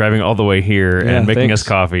here and driving all the way here and making thanks. us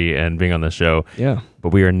coffee and being on the show. Yeah. But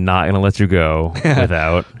we are not going to let you go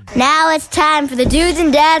without. Now it's time for the Dudes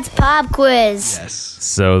and Dads Pop Quiz. Yes.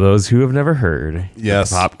 So those who have never heard, Yes.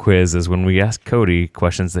 the pop quiz is when we ask Cody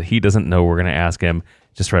questions that he doesn't know we're going to ask him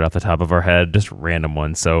just right off the top of our head, just random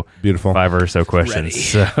ones. So Beautiful. 5 or so questions.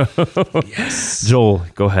 So Yes. Joel,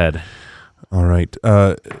 go ahead. All right.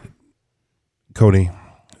 Cody,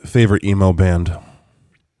 favorite emo band?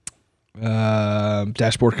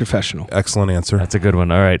 Dashboard Confessional. Excellent answer. That's a good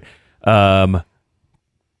one. All right. I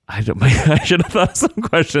should have thought of some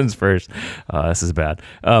questions first. This is bad.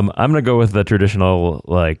 I'm going to go with the traditional,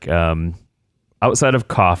 outside of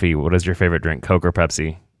coffee, what is your favorite drink? Coke or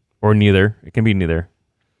Pepsi? Or neither. It can be neither.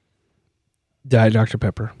 Diet Dr.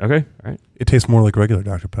 Pepper. Okay. All right. It tastes more like regular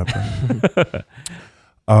Dr. Pepper.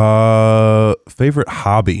 Favorite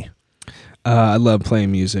hobby? I love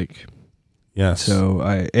playing music. Yes. So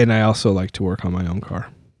I also like to work on my own car.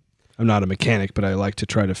 I'm not a mechanic, but I like to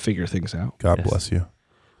try to figure things out. God Yes. bless you.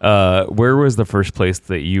 Where was the first place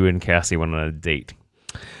that you and Cassie went on a date?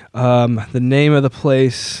 The name of the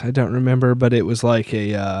place, I don't remember, but it was like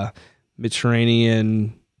a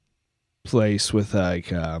Mediterranean place with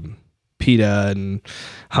like pita and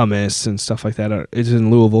hummus and stuff like that. It's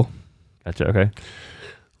in Louisville. Gotcha. Okay.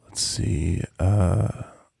 Let's see.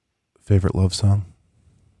 Favorite love song?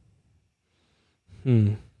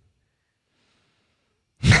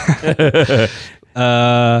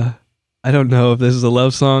 I don't know if this is a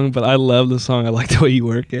love song, but I love the song. I like the way you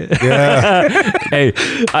work it. Yeah. Hey,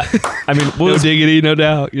 I mean, No diggity, no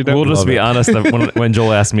doubt. we'll just Love be it. honest. That when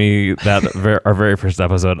Joel asked me that our very first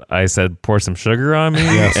episode, I said, pour some sugar on me.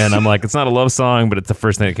 Yes. And I'm like, it's not a love song, but it's the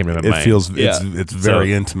first thing that came to my It mind. feels Yeah. it's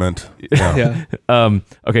very intimate. Yeah. Yeah.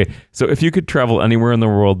 Okay. So if you could travel anywhere in the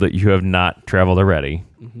world that you have not traveled already,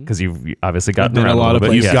 because you've obviously gotten been around a lot of bit.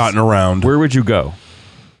 places. You've gotten around. Where would you go?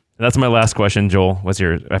 And that's my last question, Joel. What's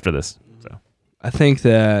your after this? So I think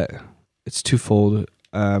that it's twofold.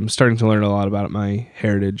 I'm starting to learn a lot about my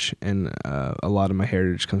heritage, and a lot of my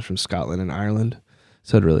heritage comes from Scotland and Ireland.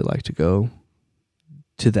 So I'd really like to go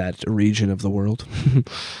to that region of the world.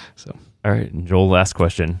 So all right, and Joel, last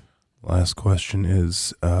question. Last question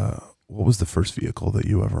is, what was the first vehicle that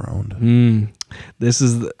you ever owned? this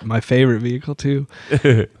is my favorite vehicle too.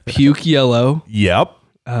 Puke Yellow, Yep.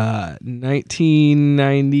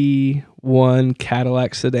 1991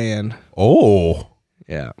 Cadillac sedan. Oh,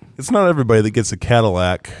 Yeah. it's not everybody that gets a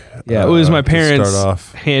Cadillac. Yeah, it was my to parents' start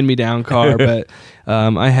off. hand-me-down car, but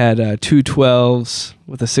I had two 12s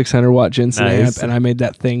with a 600-watt Jensen Nice. amp, and I made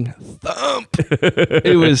that thing thump.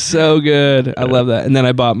 It was so good. I love that. And then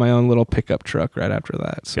I bought my own little pickup truck right after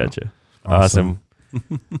that. So. Gotcha. Awesome.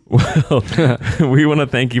 Well, we want to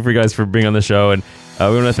thank you guys for being on the show, and we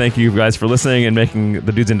want to thank you guys for listening and making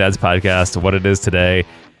the Dudes and Dads podcast what it is today.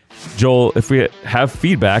 Joel, if we have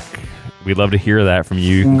feedback, we'd love to hear that from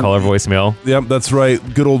you. You can call our voicemail. Yep, that's right.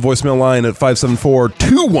 Good old voicemail line at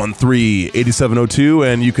 574-213-8702.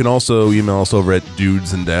 And you can also email us over at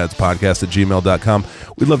dudesanddadspodcast@gmail.com.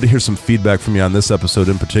 We'd love to hear some feedback from you on this episode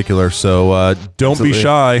in particular. So don't Absolutely. be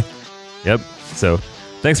shy. Yep. So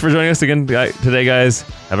thanks for joining us again today, guys.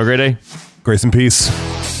 Have a great day. Grace and peace.